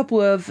sent a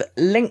couple of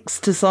links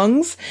to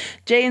songs.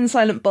 Jay and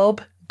Silent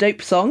Bob,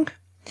 dope song.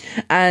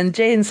 And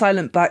Jay and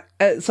Silent Bob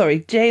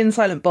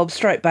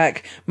Strike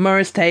Back,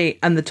 Morris Day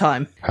and The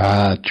Time.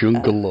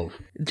 Jungle Love.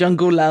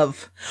 Jungle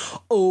Love.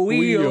 Oh.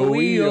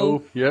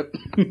 Yep.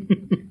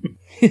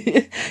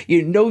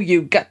 You know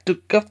you got to.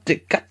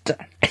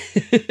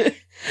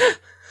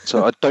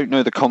 So I don't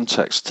know the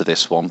context to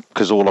this one,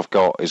 because all I've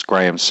got is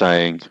Graham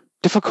saying,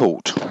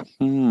 difficult.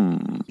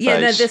 Yeah,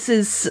 no, this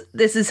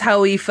is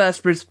how he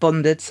first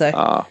responded. So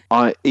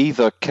I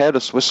either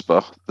Careless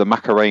Whisper, the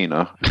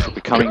Macarena, should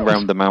be coming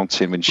round the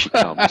mountain when she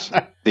comes,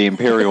 the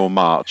Imperial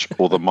March,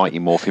 or the Mighty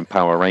Morphin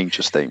Power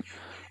Rangers theme,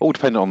 all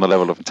dependent on the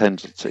level of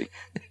intensity.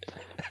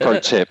 Pro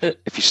tip,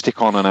 if you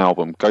stick on an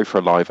album, go for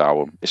a live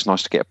album. It's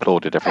nice to get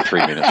applauded every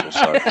 3 minutes or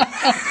so.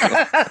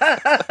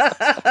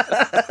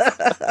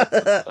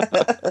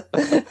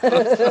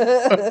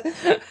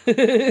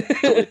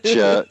 Which,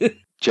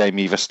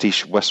 Jamie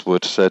Vestiche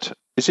Westwood said,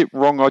 "Is it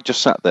wrong I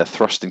just sat there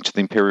thrusting to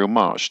the Imperial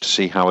March to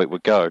see how it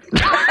would go?"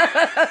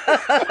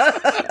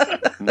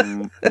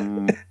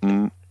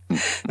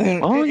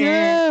 Oh,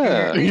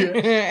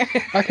 yeah.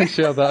 I can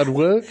see how that'd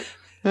work.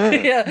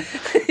 Yeah.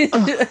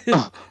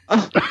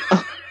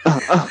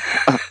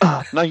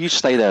 No, you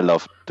stay there,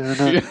 love. Brace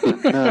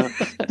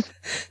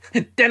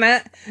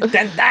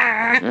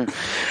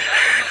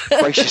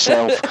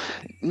yourself.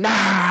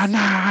 Nah.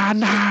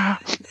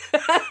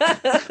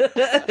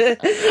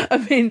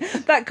 I mean,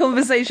 that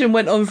conversation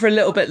went on for a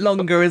little bit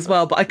longer as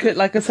well, but I couldn't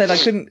like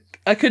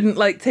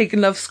take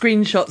enough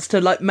screenshots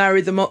to like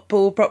marry them up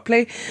all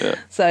properly. Yeah.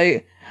 So,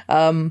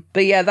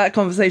 but yeah, that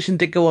conversation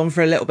did go on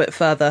for a little bit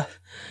further.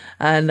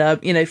 And,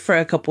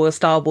 throw a couple of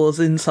Star Wars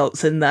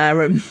insults in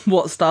there and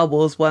what Star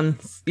Wars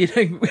ones, while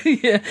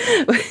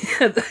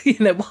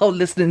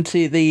listening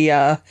to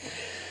the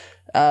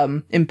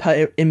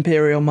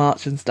Imperial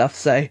March and stuff.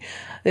 So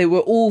they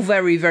were all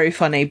very, very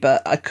funny,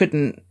 but I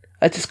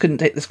just couldn't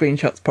take the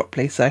screenshots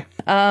properly. So,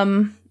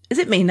 is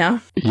it me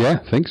now?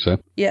 Yeah, I think so.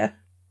 Yeah.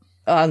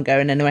 Oh, I'm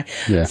going anyway.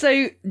 Yeah.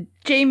 So,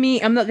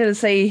 Jamie, I'm not going to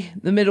say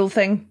the middle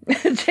thing.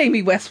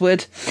 Jamie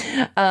Westwood.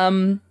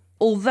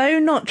 Although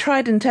not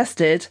tried and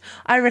tested,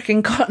 I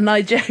reckon Cotton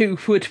Eye Joe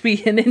would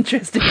be an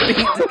interesting beat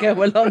to go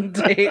along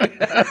to.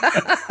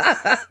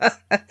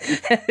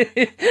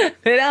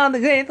 Put on the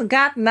great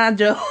Cotton Eye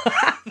Joe.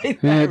 I've been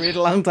married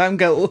a long time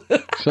ago.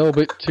 It's all a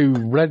bit too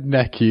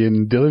rednecky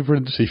and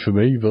deliverancy for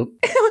me, but...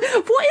 What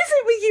is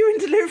it with you and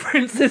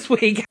Deliverance this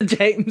week,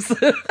 James?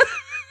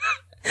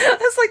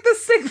 That's like the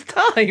 6th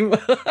time.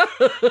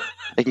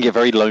 It can get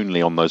very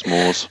lonely on those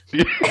moors.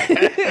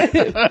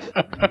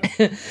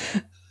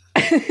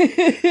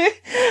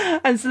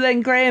 And so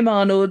then Graham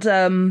Arnold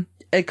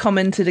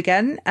commented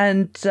again,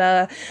 and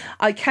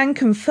I can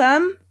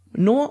confirm,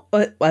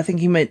 I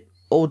think he meant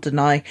or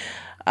deny.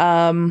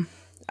 I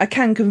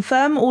can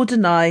confirm or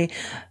deny.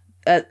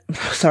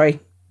 Sorry,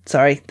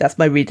 that's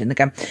my reading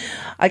again.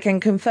 I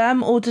can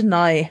confirm or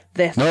deny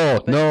this.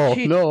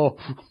 No.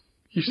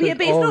 You said yeah,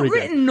 but he's not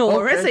written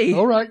nor, is he?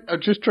 All right,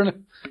 I'm just trying to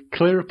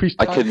clear up his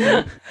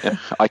time.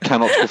 I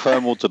cannot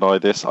confirm or deny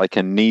this. I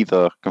can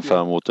neither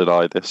confirm or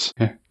deny this.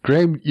 Yeah.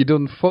 Graham, you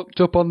done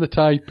fucked up on the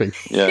typing.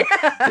 Yeah.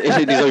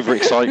 In his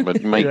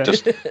overexcitement, mate,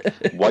 just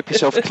wipe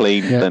yourself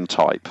clean, then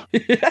type.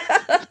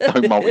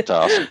 Don't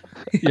multitask.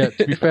 Yeah,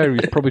 to be fair,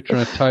 he's probably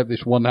trying to type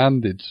this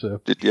one-handed, so...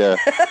 Yeah.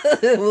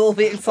 All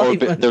the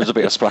excitement. There was a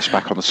bit of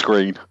splashback on the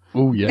screen.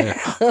 Oh, yeah.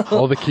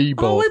 Or the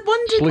keyboard. Oh, I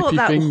wondered Slippy what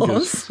that fingers.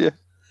 was. Yeah.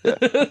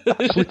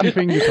 Slippy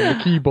fingers on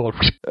the keyboard.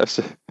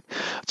 So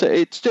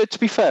to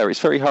be fair,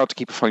 it's very hard to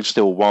keep a phone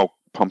still while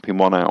pumping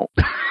one out.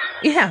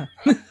 Yeah.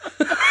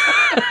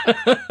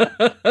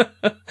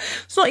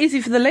 It's not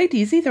easy for the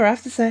ladies either, I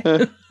have to say.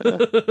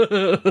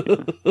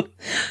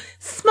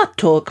 Smut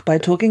Talk by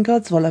Talking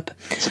Codswallop.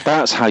 So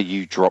that's how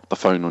you drop the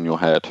phone on your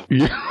head.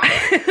 Yeah.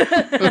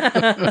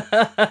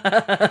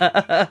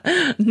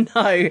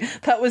 No,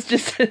 that was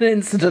just an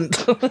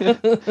incident.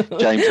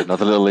 James,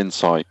 another little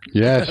insight.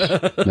 Yes.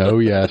 No,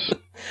 yes.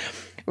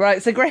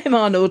 Right, so Graham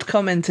Arnold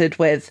commented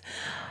with,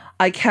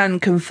 I can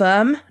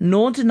confirm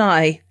nor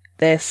deny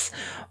this,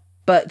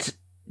 but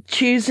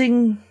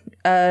choosing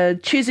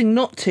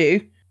not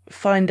to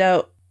find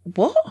out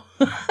what?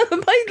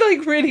 Am I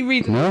like really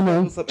reading?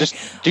 No. Just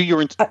do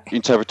your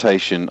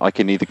interpretation. I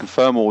can neither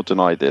confirm or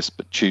deny this,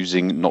 but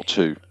choosing not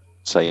to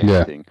say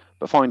anything. Yeah.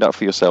 But find out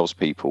for yourselves,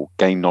 people.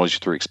 Gain knowledge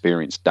through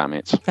experience, damn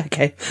it.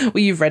 Okay.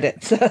 Well, you've read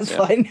it, so that's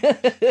fine.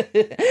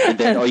 And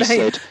then I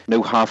said,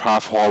 no half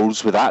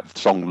holes with that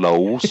song,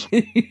 lols.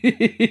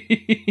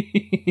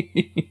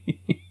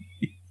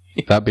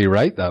 That'd be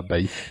right, that'd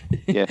be.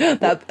 Yeah.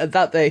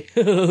 that be.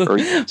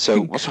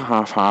 So, what's a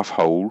half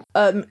hole?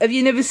 Have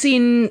you never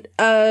seen,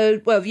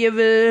 have you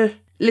ever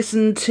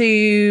listened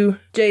to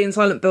Jay and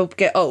Silent Bob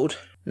Get Old?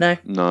 No?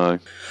 No.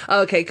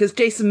 Okay, because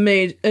Jason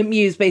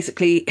Mewes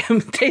basically...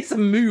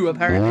 Jason Mew,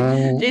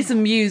 apparently.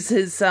 Jason Mewes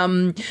has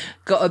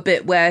got a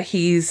bit where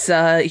he's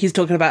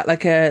talking about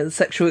like a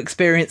sexual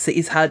experience that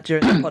he's had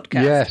during the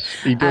podcast. Yes,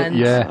 he does.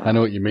 Yeah, I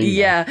know what you mean.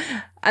 Yeah,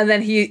 and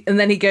then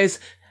he goes,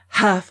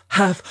 half,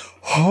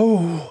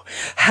 ho,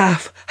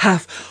 half,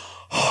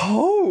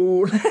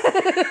 ho.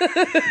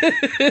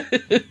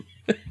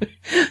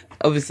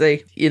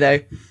 Obviously, you know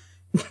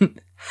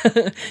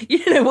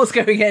what's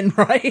going in,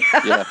 right?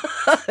 Yeah.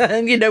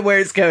 And you know where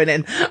it's going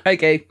in.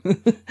 Okay.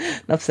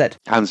 Enough said.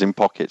 Hands in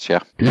pockets, yeah.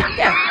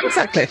 Yeah,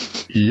 exactly.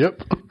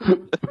 Yep.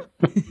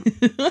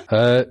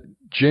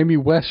 Jamie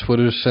Westwood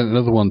has sent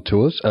another one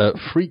to us.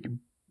 Freak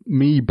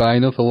me by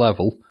another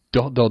level. ...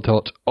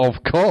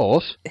 Of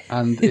course.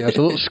 And it has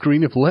a little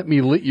screen of let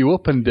me lit you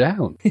up and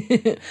down.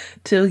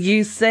 Till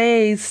you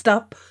say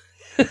stop.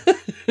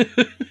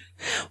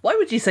 Why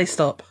would you say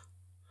stop?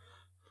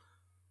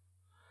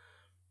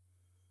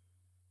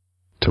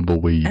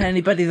 Tumbleweed.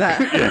 Anybody that?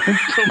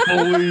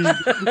 Tumbleweed.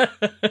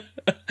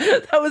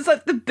 That was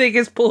like the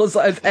biggest pause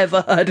I've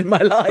ever heard in my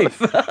life.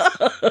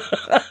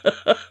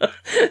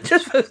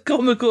 Just for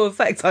comical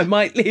effect, I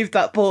might leave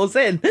that pause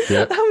in.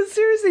 Yep. That was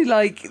seriously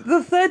like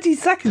the 30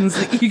 seconds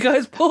that you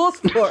guys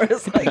paused for.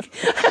 It's like,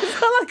 I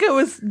felt like I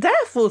was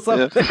deaf or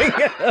something.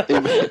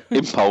 Yeah.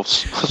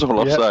 Impulse, that's all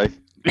I'll say.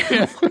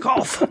 Fuck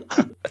off.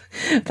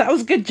 That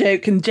was a good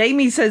joke, and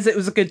Jamie says it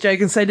was a good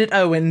joke, and so did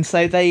Owen,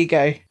 so there you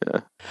go.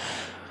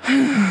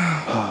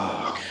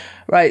 Yeah.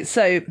 Right,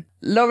 so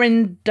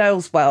Lauren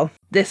Daleswell.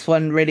 This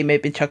one really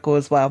made me chuckle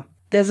as well.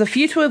 There's a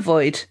few to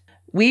avoid.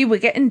 We were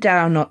getting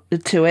down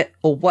to it,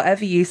 or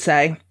whatever you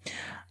say,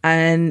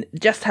 and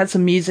just had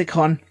some music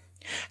on.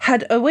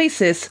 Had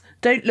Oasis,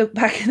 Don't Look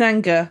Back in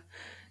Anger.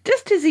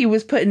 Just as he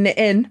was putting it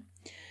in,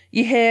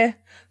 you hear,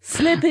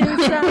 slip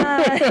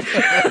inside.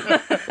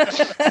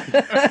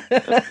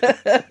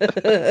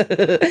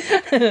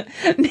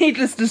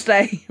 Needless to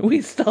say,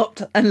 we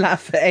stopped and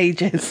laughed for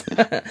ages.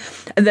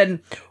 And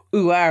then,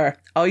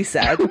 I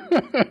said,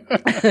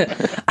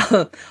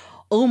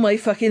 oh my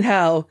fucking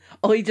hell,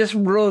 I just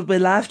roared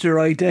with laughter,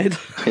 I did.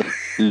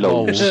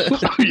 Lols.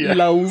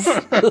 Lols.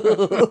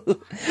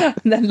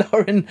 And then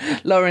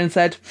Lauren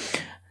said,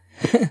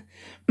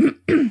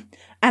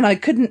 and I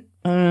couldn't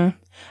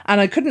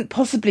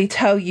possibly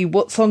tell you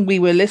what song we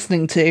were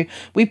listening to.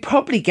 We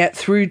probably get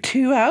through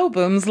 2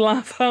 albums.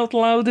 Laugh out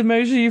loud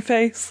emoji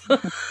face.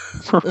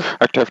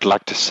 I don't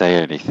like to say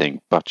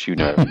anything, but you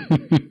know.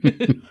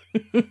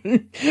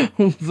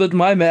 That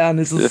my man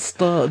is a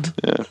stud.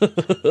 Yeah.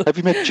 Have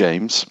you met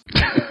James?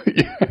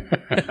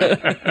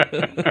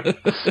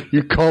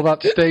 You call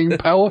that staying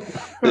power?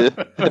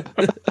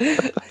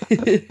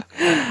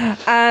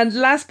 And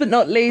last but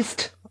not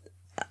least,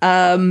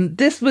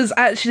 this was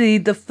actually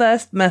the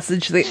first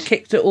message that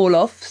kicked it all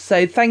off,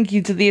 so thank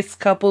you to this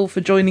couple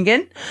for joining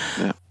in.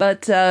 Yeah.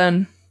 But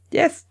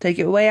yes, take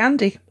it away,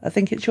 Andy. I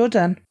think it's your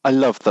turn. I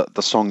love that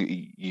the song.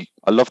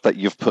 I love that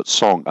you've put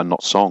song and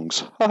not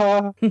songs.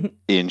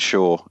 Ian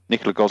Shaw,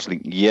 Nicola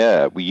Gosling.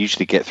 Yeah, we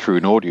usually get through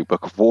an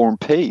audiobook of War and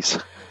Peace.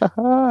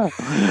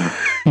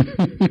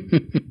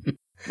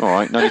 All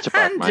right, no need to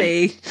brag, Andy,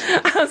 mate.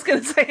 I was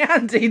going to say,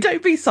 Andy,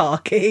 don't be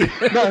sarky.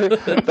 No,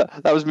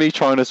 that was me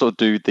trying to sort of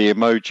do the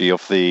emoji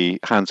of the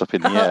hands up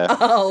in the air.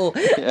 Oh,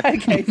 yeah.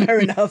 Okay, fair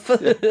enough.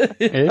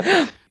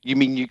 Yeah. You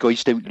mean you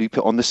guys don't loop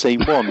it on the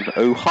same one?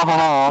 Oh, ha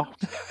ha.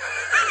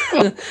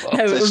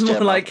 No,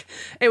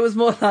 it was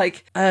more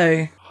like,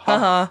 oh,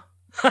 ha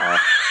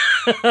ha.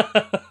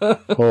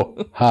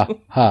 Oh, ha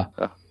ha.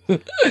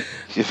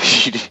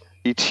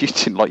 You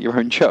didn't like your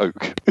own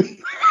joke.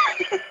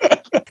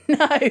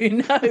 No.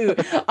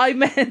 What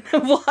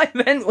I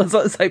meant was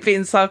also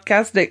being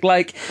sarcastic.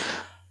 Like,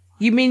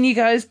 you mean you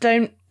guys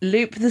don't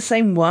loop the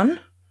same one?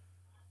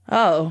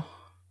 Oh.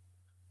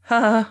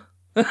 Ha.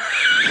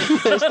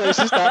 It's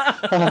just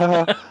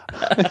that.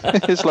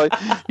 It's like,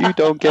 you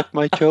don't get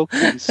my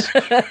jokes.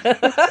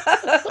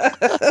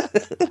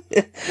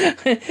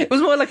 It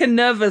was more like a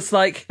nervous,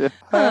 like.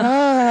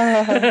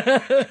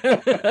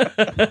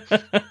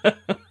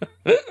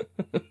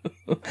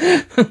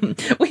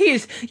 We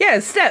use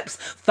steps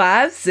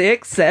 5,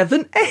 6,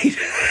 7, 8.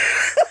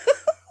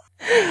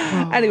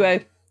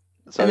 Anyway,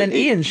 so, and then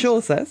Ian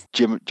Shaw says,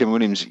 Jim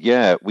Williams,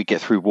 we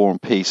get through War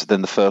and Peace,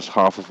 then the first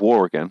half of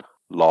War again.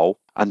 Lol.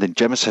 And then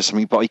Gemma says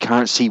something, but I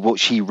can't see what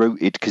she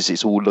wrote it because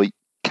it's all like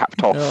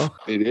capped off. No.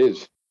 It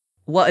is.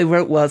 What I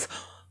wrote was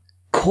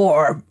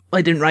Core.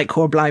 I didn't write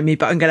Core Blimey,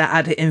 but I'm going to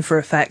add it in for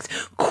effect.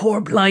 Core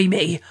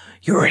Blimey,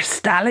 you're a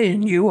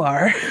stallion, you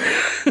are.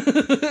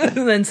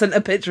 And then sent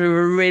a picture of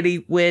a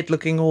really weird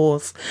looking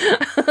horse.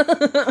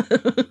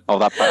 Oh,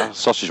 that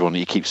sausage one that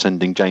you keep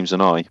sending James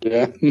and I.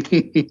 Yeah.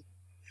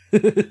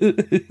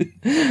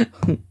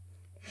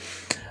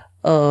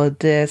 Oh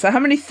dear. So how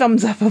many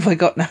thumbs up have I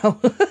got now?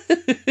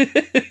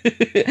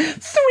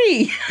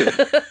 3.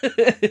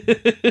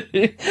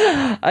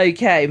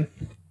 Okay.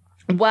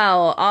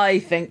 Well, I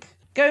think,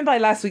 going by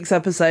last week's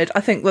episode,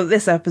 I think that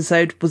this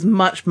episode was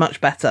much,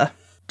 much better.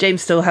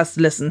 James still has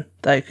to listen,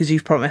 though, because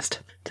you've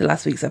promised to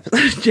last week's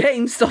episode.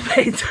 James, stop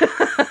it.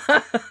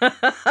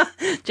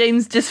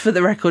 James, just for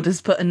the record, has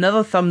put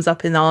another thumbs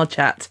up in our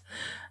chat.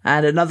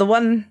 And another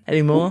one.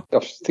 Any more? I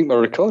think my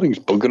recording's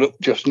bugging up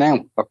just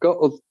now. I've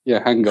got...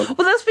 hang on.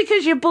 Well, that's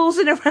because you're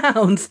ballsing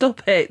around.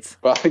 Stop it.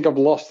 But I think I've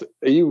lost...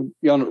 You're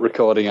not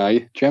recording, are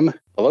you, Gemma?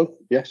 Hello?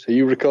 Yes, are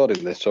you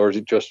recording this, or is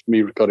it just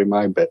me recording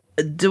my bit?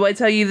 Do I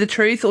tell you the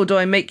truth, or do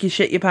I make you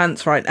shit your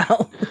pants right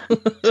now?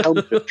 Tell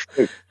me the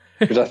truth.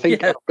 Because I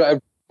think I've got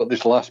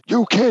this last...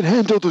 You can't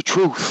handle the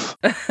truth.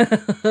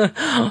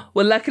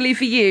 Well, luckily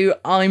for you,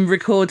 I'm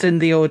recording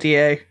the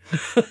audio.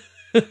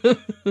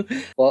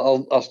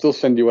 Well, I'll still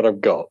send you what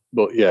I've got,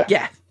 but yeah.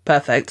 Yeah,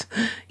 perfect.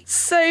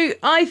 So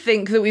I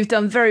think that we've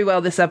done very well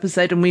this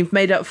episode, and we've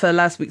made up for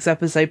last week's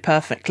episode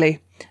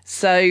perfectly.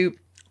 So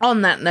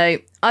on that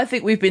note, I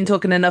think we've been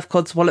talking enough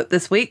Codswallop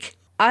this week.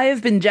 I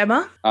have been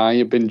Gemma. I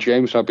have been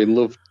James. I've been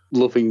loved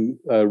loving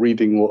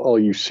reading what all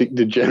you sick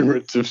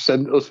degenerates have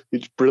sent us.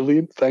 It's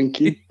brilliant. Thank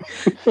you.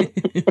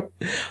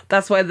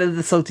 That's why they're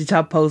the Salty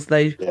Tadpoles,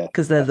 though,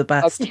 because they're the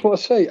best. I just want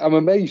to say, I'm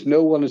amazed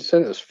no one has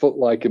sent us Foot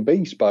Like a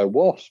Beast by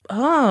Wasp.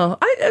 Oh,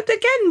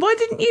 again, why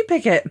didn't you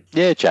pick it?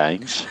 Yeah,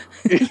 James.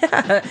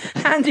 Yeah,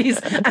 Andy's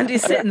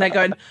sitting there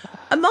going,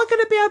 am I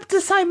going to be able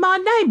to say my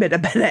name in a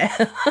minute?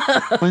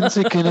 When's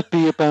it going to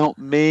be about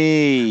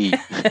me?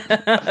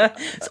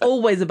 It's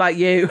always about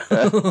you.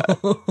 All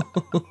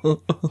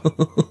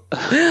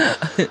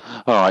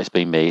right, it's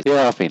been me.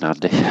 Yeah, I've been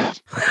Andy.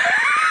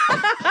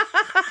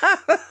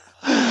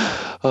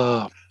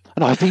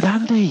 And I've been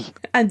Andy.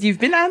 And you've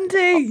been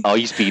Andy. Oh,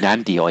 he's been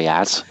Andy, I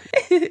has.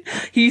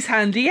 He's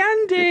Handy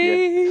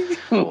Andy.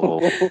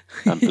 Oh,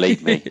 and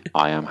believe me,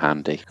 I am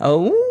handy.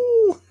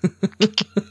 Oh.